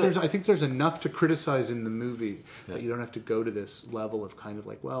think there's enough to criticize in the movie that you don't have to go to this level of kind of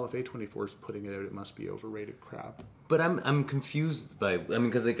like, well, if A24 is putting it out, it must be overrated crap. But I'm confused by, I mean,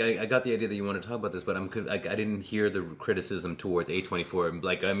 because like I got the idea that you want to talk about this, but I didn't hear the criticism towards A24.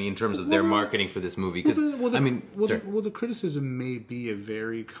 Like, I mean, in terms of their marketing for this movie, because the criticism may be a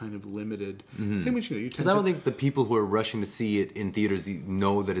very kind of limited thing, which because I don't think the people who are rushing to see it in theaters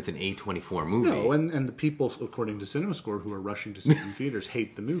know that it's an A24 movie. No, and the people, according to CinemaScore, who are rushing to see it in theaters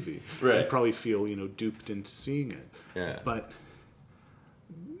hate the movie. Right. They probably feel duped into seeing it. Yeah. But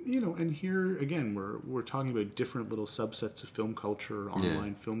and here again, we're talking about different little subsets of film culture,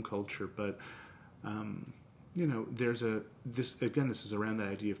 online film culture, but this is around that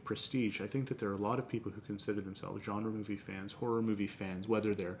idea of prestige. I think that there are a lot of people who consider themselves genre movie fans, horror movie fans,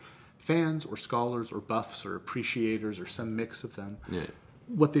 whether they're fans or scholars or buffs or appreciators or some mix of them. Yeah.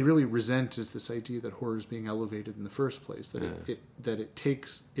 What they really resent is this idea that horror is being elevated in the first place, that it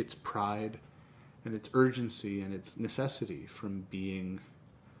takes its pride and its urgency and its necessity from being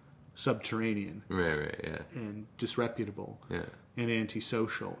subterranean and disreputable and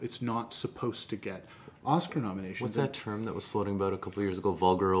antisocial. It's not supposed to get Oscar nominations. What's that term that was floating about a couple of years ago?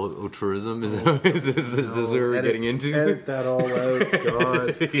 Vulgar auteurism? Is this what we're getting into? Edit that all out,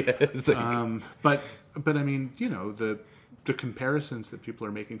 God. It's like... But I mean, the comparisons that people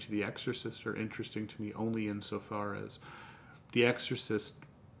are making to The Exorcist are interesting to me only insofar as The Exorcist,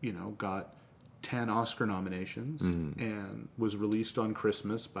 got 10 Oscar nominations and was released on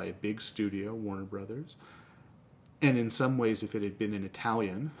Christmas by a big studio, Warner Brothers. And in some ways, if it had been in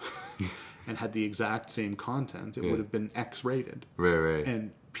Italian and had the exact same content, it would have been X-rated. Right.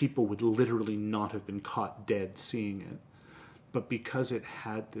 And people would literally not have been caught dead seeing it. But because it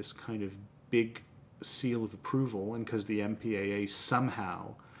had this kind of big seal of approval, and because the MPAA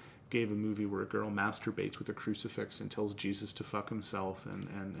somehow gave a movie where a girl masturbates with a crucifix and tells Jesus to fuck himself,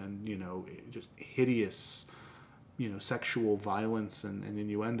 and just hideous, sexual violence and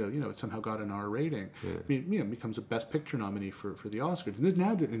innuendo, it somehow got an R rating. It becomes a Best Picture nominee for the Oscars.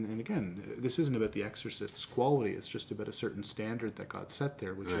 And again, this isn't about The Exorcist's quality. It's just about a certain standard that got set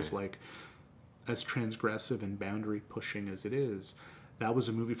there, which is like, as transgressive and boundary pushing as it is, that was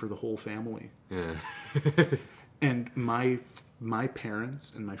a movie for the whole family. Yeah. And my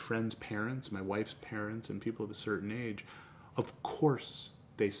parents and my friends' parents, my wife's parents, and people of a certain age, of course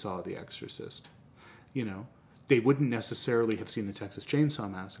they saw The Exorcist. They wouldn't necessarily have seen the Texas Chainsaw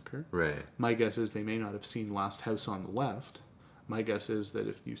Massacre. Right. My guess is they may not have seen Last House on the Left. My guess is that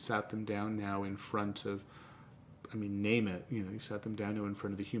if you sat them down now in front of, name it, you sat them down now in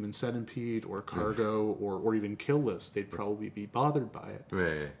front of The Human Centipede or Cargo or even Kill List, they'd probably be bothered by it.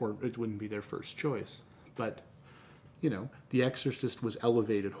 Right. Or it wouldn't be their first choice. But, The Exorcist was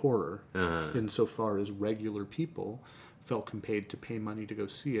elevated horror insofar as regular people felt compelled to pay money to go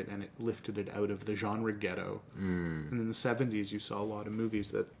see it, and it lifted it out of the genre ghetto. And in the 70s, you saw a lot of movies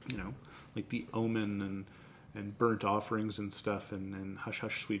that, like The Omen and Burnt Offerings and stuff, and Hush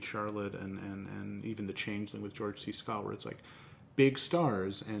Hush Sweet Charlotte, and even The Changeling with George C. Scott, where it's like big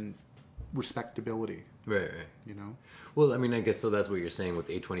stars and respectability. Right. Well, I guess so that's what you're saying with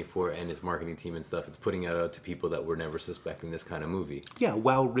A24 and its marketing team and stuff. It's putting it out to people that were never suspecting this kind of movie. Yeah,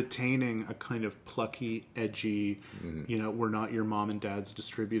 while retaining a kind of plucky, edgy, we're not your mom and dad's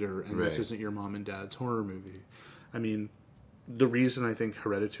distributor, and this isn't your mom and dad's horror movie. The reason I think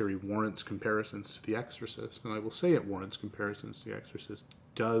Hereditary warrants comparisons to The Exorcist, and I will say it warrants comparisons to The Exorcist,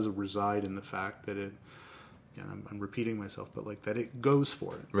 does reside in the fact that it, and I'm repeating myself, but like that it goes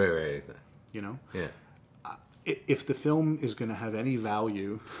for it. Right. Yeah. If the film is going to have any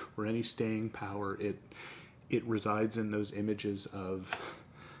value or any staying power, it resides in those images of.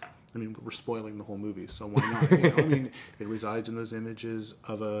 We're spoiling the whole movie, so why not? It resides in those images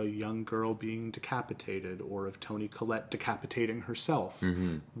of a young girl being decapitated, or of Toni Collette decapitating herself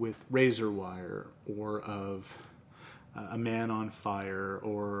with razor wire, or of a man on fire,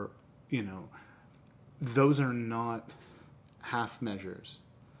 or, those are not half measures.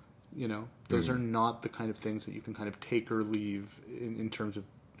 Those are not the kind of things that you can kind of take or leave in terms of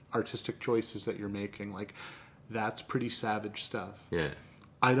artistic choices that you're making. Like, that's pretty savage stuff. Yeah.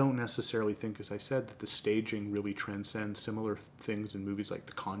 I don't necessarily think, as I said, that the staging really transcends similar things in movies like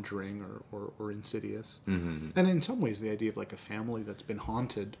The Conjuring or Insidious. And in some ways, the idea of like a family that's been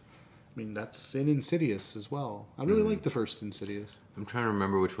haunted, that's in Insidious as well. I really like the first Insidious. I'm trying to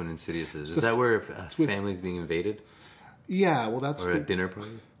remember which one Insidious is. Is that where a family's being invaded? Yeah, well, that's... Or a dinner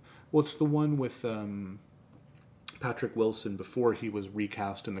party? Well, it's the one with Patrick Wilson before he was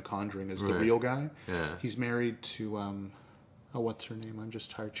recast in The Conjuring as the real guy. Yeah. He's married to... what's her name? I'm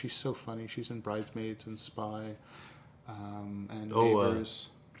just tired. She's so funny. She's in Bridesmaids and Spy. and Oh, Neighbors.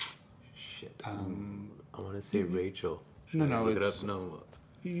 Shit. I want to say Rachel. No, Should I no, look it it's- up? No.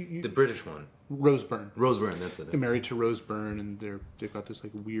 The British one. Rose Byrne. Rose Byrne, that's it. They're married to Rose Byrne, and they've got this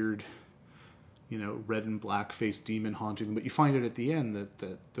like weird, red and black faced demon haunting them. But you find out at the end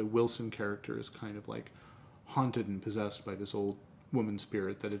that the Wilson character is kind of like haunted and possessed by this old woman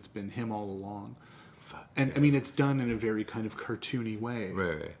spirit, that it's been him all along. And I mean, it's done in a very kind of cartoony way,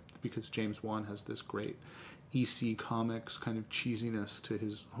 Right. because James Wan has this great EC Comics kind of cheesiness to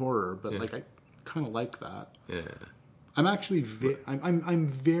his horror, but like I kind of like that. Yeah. I'm actually I'm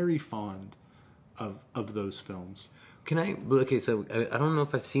very fond of those films. Can I? Okay, so I don't know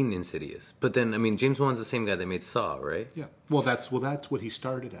if I've seen Insidious, but then I mean James Wan's the same guy that made Saw, right? Yeah. Well, that's what he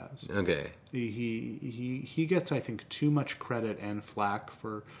started as. Okay. He gets, I think, too much credit and flack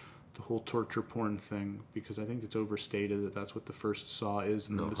for the whole torture porn thing, because I think it's overstated that that's what the first Saw is,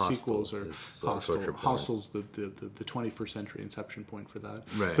 and No, then the Hostel sequels are is torture porn. Hostel's the 21st century inception point for that.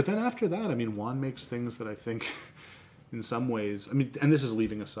 Right. But then after that, I mean, Wan makes things that I think, in some ways, I mean, and this is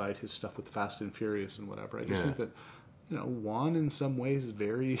leaving aside his stuff with Fast and Furious and whatever. I just think that, Wan in some ways is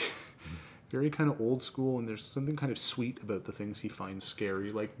very, very kind of old school, and there's something kind of sweet about the things he finds scary,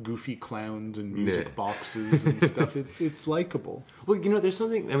 like goofy clowns and music boxes and stuff. It's likable. Well, there's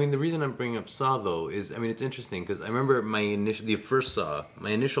something. I mean, the reason I'm bringing up Saw though is, I mean, it's interesting because I remember the first Saw.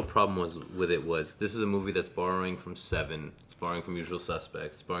 My initial problem was this is a movie that's borrowing from Seven, it's borrowing from Usual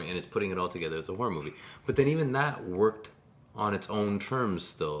Suspects, and it's putting it all together as a horror movie. But then even that worked on its own terms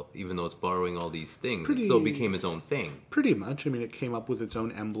still, even though it's borrowing all these things. It still became its own thing. Pretty much. I mean, it came up with its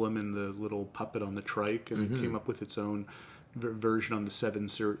own emblem in the little puppet on the trike, and it came up with its own version on the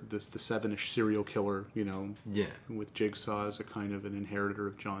Seven-ish serial killer, Yeah. with Jigsaw as a kind of an inheritor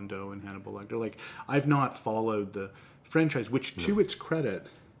of John Doe and Hannibal Lecter. Like, I've not followed the franchise, which, to its credit,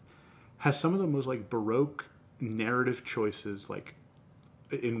 has some of the most, like, Baroque narrative choices, like,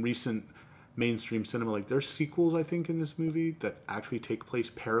 in recent mainstream cinema. Like, there's sequels, I think, in this movie that actually take place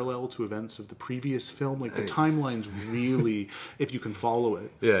parallel to events of the previous film. Like, the timeline's really, if you can follow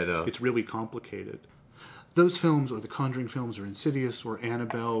it, Yeah, I know. it's really complicated. Those films, or the Conjuring films, or Insidious, or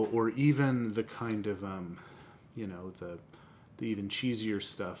Annabelle, or even the kind of, the even cheesier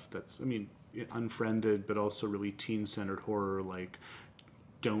stuff that's, I mean, Unfriended, but also really teen-centered horror, like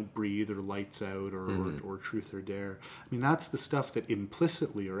Don't Breathe, or Lights Out, or Truth or Dare. I mean, that's the stuff that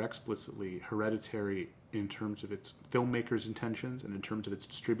implicitly or explicitly Hereditary, in terms of its filmmakers' intentions, and in terms of its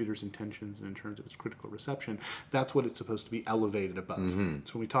distributors' intentions, and in terms of its critical reception, that's what it's supposed to be elevated above.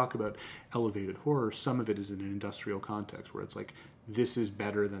 So when we talk about elevated horror, some of it is in an industrial context, where it's like, this is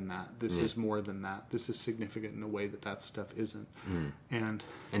better than that, this is more than that, this is significant in a way that stuff isn't. And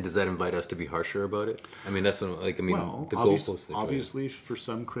does that invite us to be harsher about it? I mean, that's what, the obviously, goalposts. obviously for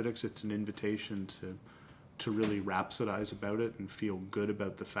some critics, it's an invitation to really rhapsodize about it and feel good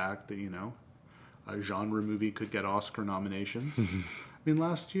about the fact that, a genre movie could get Oscar nominations. I mean,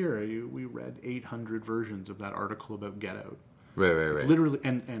 last year we read 800 versions of that article about Get Out. Right. Literally,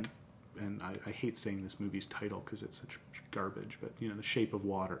 and I hate saying this movie's title because it's such garbage, but The Shape of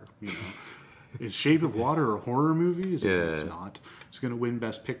Water. Is Shape of Water a horror movie? It's not. It's going to win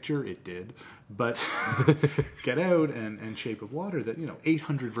Best Picture. It did, but Get Out and Shape of Water. That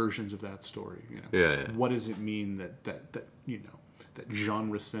 800 versions of that story. What does it mean that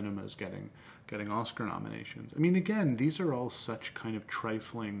genre cinema is getting Oscar nominations? I mean, again, these are all such kind of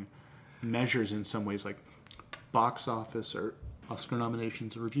trifling measures in some ways, like box office or Oscar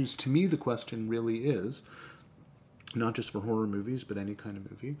nominations or reviews. To me, the question really is, not just for horror movies, but any kind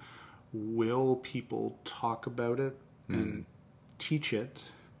of movie, will people talk about it and teach it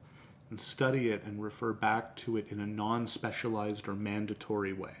and study it and refer back to it in a non-specialized or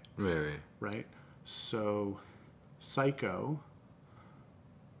mandatory way? Right? So, Psycho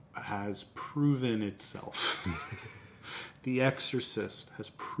has proven itself. The Exorcist has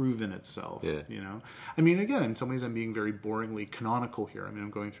proven itself. I mean, again, in some ways I'm being very boringly canonical here. I mean,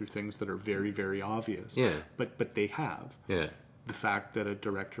 I'm going through things that are very, very obvious. But they have. The fact that a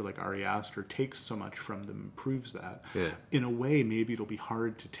director like Ari Aster takes so much from them proves that. In a way, maybe it'll be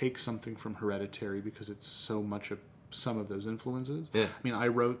hard to take something from Hereditary because it's so much of some of those influences. I mean, I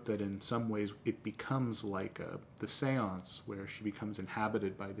wrote that in some ways it becomes like the seance, where she becomes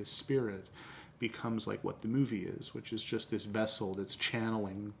inhabited by this spirit, becomes like what the movie is, which is just this vessel that's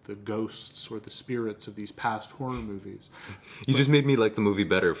channeling the ghosts or the spirits of these past horror movies. You just made me like the movie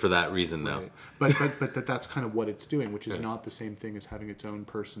better for that reason now. Right. But that's kind of what it's doing, which is not the same thing as having its own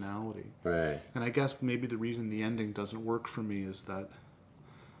personality. Right. And I guess maybe the reason the ending doesn't work for me is that,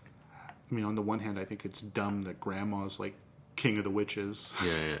 I mean, on the one hand, I think it's dumb that Grandma's like king of the witches.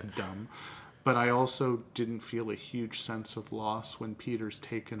 Dumb. But I also didn't feel a huge sense of loss when Peter's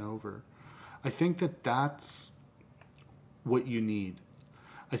taken over. I think that that's what you need.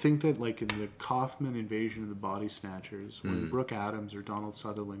 I think that, like, in the Kaufman Invasion of the Body Snatchers, when Brooke Adams or Donald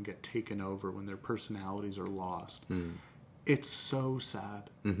Sutherland get taken over, when their personalities are lost, it's so sad.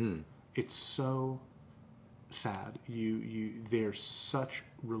 It's so sad. They're such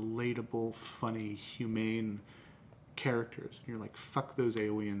relatable, funny, humane characters. You're like, fuck those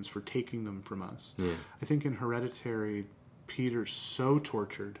aliens for taking them from us. Yeah. I think in Hereditary, Peter's so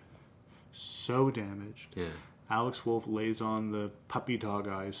tortured, so damaged. Yeah. Alex Wolff lays on the puppy dog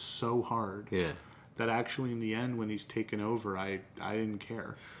eyes so hard that actually in the end, when he's taken over, I didn't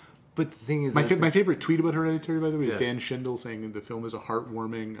care. But the thing is, My favorite tweet about Hereditary, by the way, is Yeah. Dan Schindel saying the film is a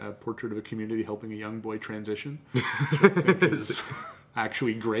heartwarming portrait of a community helping a young boy transition, which I think is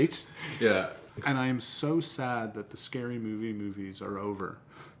actually great. Yeah. And I am so sad that the Scary Movie movies are over.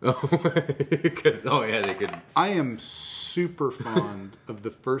 They could. I am super fond of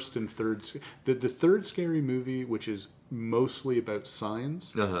the first and third. The third Scary Movie, which is mostly about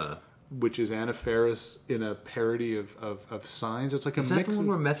signs, which is Anna Faris in a parody of signs. It's like Is a that mix the one of,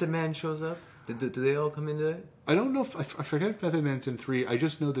 where Method Man shows up? Do they all come into it? I don't know if I forget if Method Man's in 3. I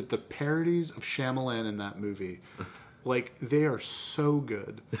just know that the parodies of Shyamalan in that movie, like, they are so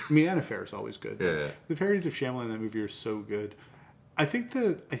good. I mean, Anna Faris is always good. But Yeah. the parodies of Shyamalan in that movie are so good. I think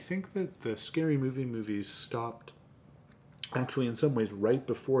that the Scary Movie movies stopped, actually, in some ways, right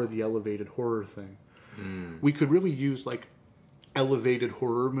before the elevated horror thing. We could really use, like, elevated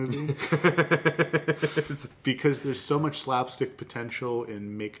horror movie because there's so much slapstick potential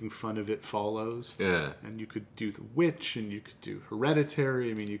in making fun of It Follows. Yeah. And you could do The Witch, and you could do Hereditary.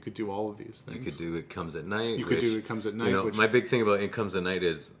 I mean, you could do all of these things. You could do It Comes at Night. You could do It Comes at Night. You know, which, my big thing about It Comes at Night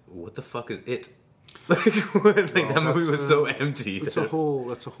is, what the fuck is it? That movie was so empty. That's a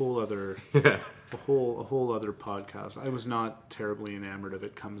whole other a whole other podcast. I was not terribly enamored of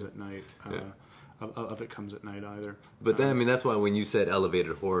It Comes at Night. Of It Comes at Night either. But then, I mean, that's why when you said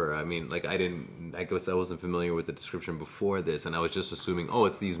elevated horror, I mean, like, I guess I wasn't familiar with the description before this, and I was just assuming, oh,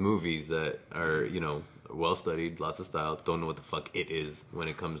 it's these movies that are, you know, well studied, lots of style, don't know what the fuck it is when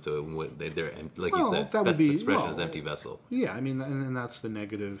it comes to it. What they're like you said, that would best be, expression is empty vessel. Yeah, I mean, and that's the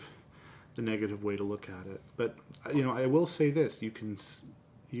negative way to look at it. But you know, I will say this: you can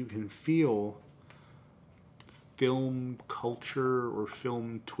feel film culture or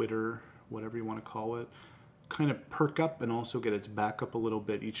film Twitter, whatever you want to call it, kind of perk up and also get its back up a little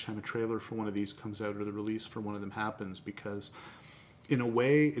bit each time a trailer for one of these comes out or the release for one of them happens, because in a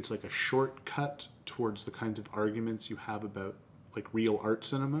way it's like a shortcut towards the kinds of arguments you have about, like, real art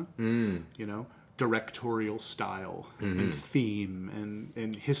cinema. You know, directorial style and theme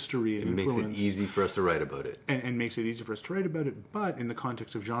and history and influence. Makes it easy for us to write about it. And makes it easy for us to write about it, but in the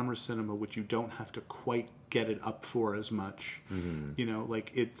context of genre cinema, which you don't have to quite get it up for as much. You know,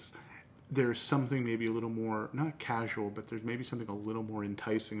 like, there's something maybe a little more, not casual, but there's maybe something a little more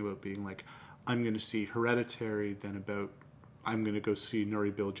enticing about being like, I'm going to see Hereditary than about, I'm going to go see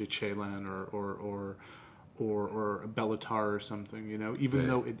Nuri Bilge Ceylan or Bellatar or something, you know, even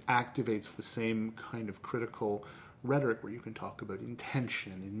though it activates the same kind of critical rhetoric where you can talk about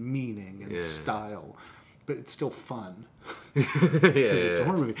intention and meaning and style, but it's still fun because it's a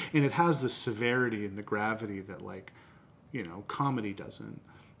horror movie, and it has the severity and the gravity that, like, you know, comedy doesn't.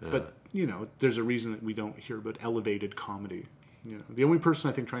 But, you know, there's a reason that we don't hear about elevated comedy. You know, the only person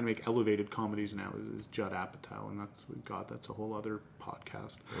I think trying to make elevated comedies now is Judd Apatow, and that's a whole other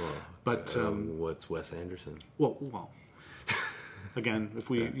podcast. But what's Wes Anderson? Well, again,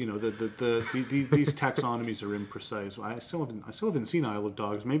 if we, you know, these taxonomies are imprecise. I still haven't seen Isle of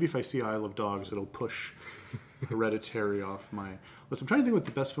Dogs. Maybe if I see Isle of Dogs, it'll push Hereditary off my list. I'm trying to think what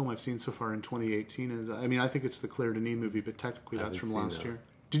the best film I've seen so far in 2018 is. I mean, I think it's the Claire Denis movie, but technically that's from last year.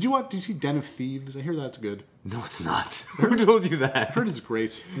 Did you see Den of Thieves? I hear that's good. No, it's not. Who told you that? I heard it's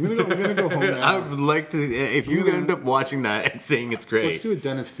great. I'm gonna go home now. I would like to. If you end up watching that and saying it's great, Let's do a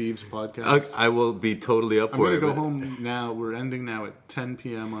Den of Thieves podcast. I will be totally up I'm for gonna it. go home now. We're ending now at 10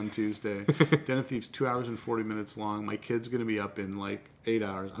 p.m. on Tuesday. Den of Thieves, 2 hours and 40 minutes long. My kid's gonna be up in like 8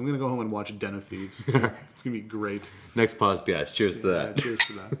 hours. I'm gonna go home and watch Den of Thieves. It's gonna be great. Next podcast. Cheers to that. Cheers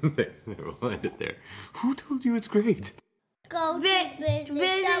to that. We'll end it there. Who told you it's great? Go visit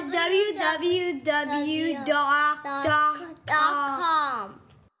www.doc.com.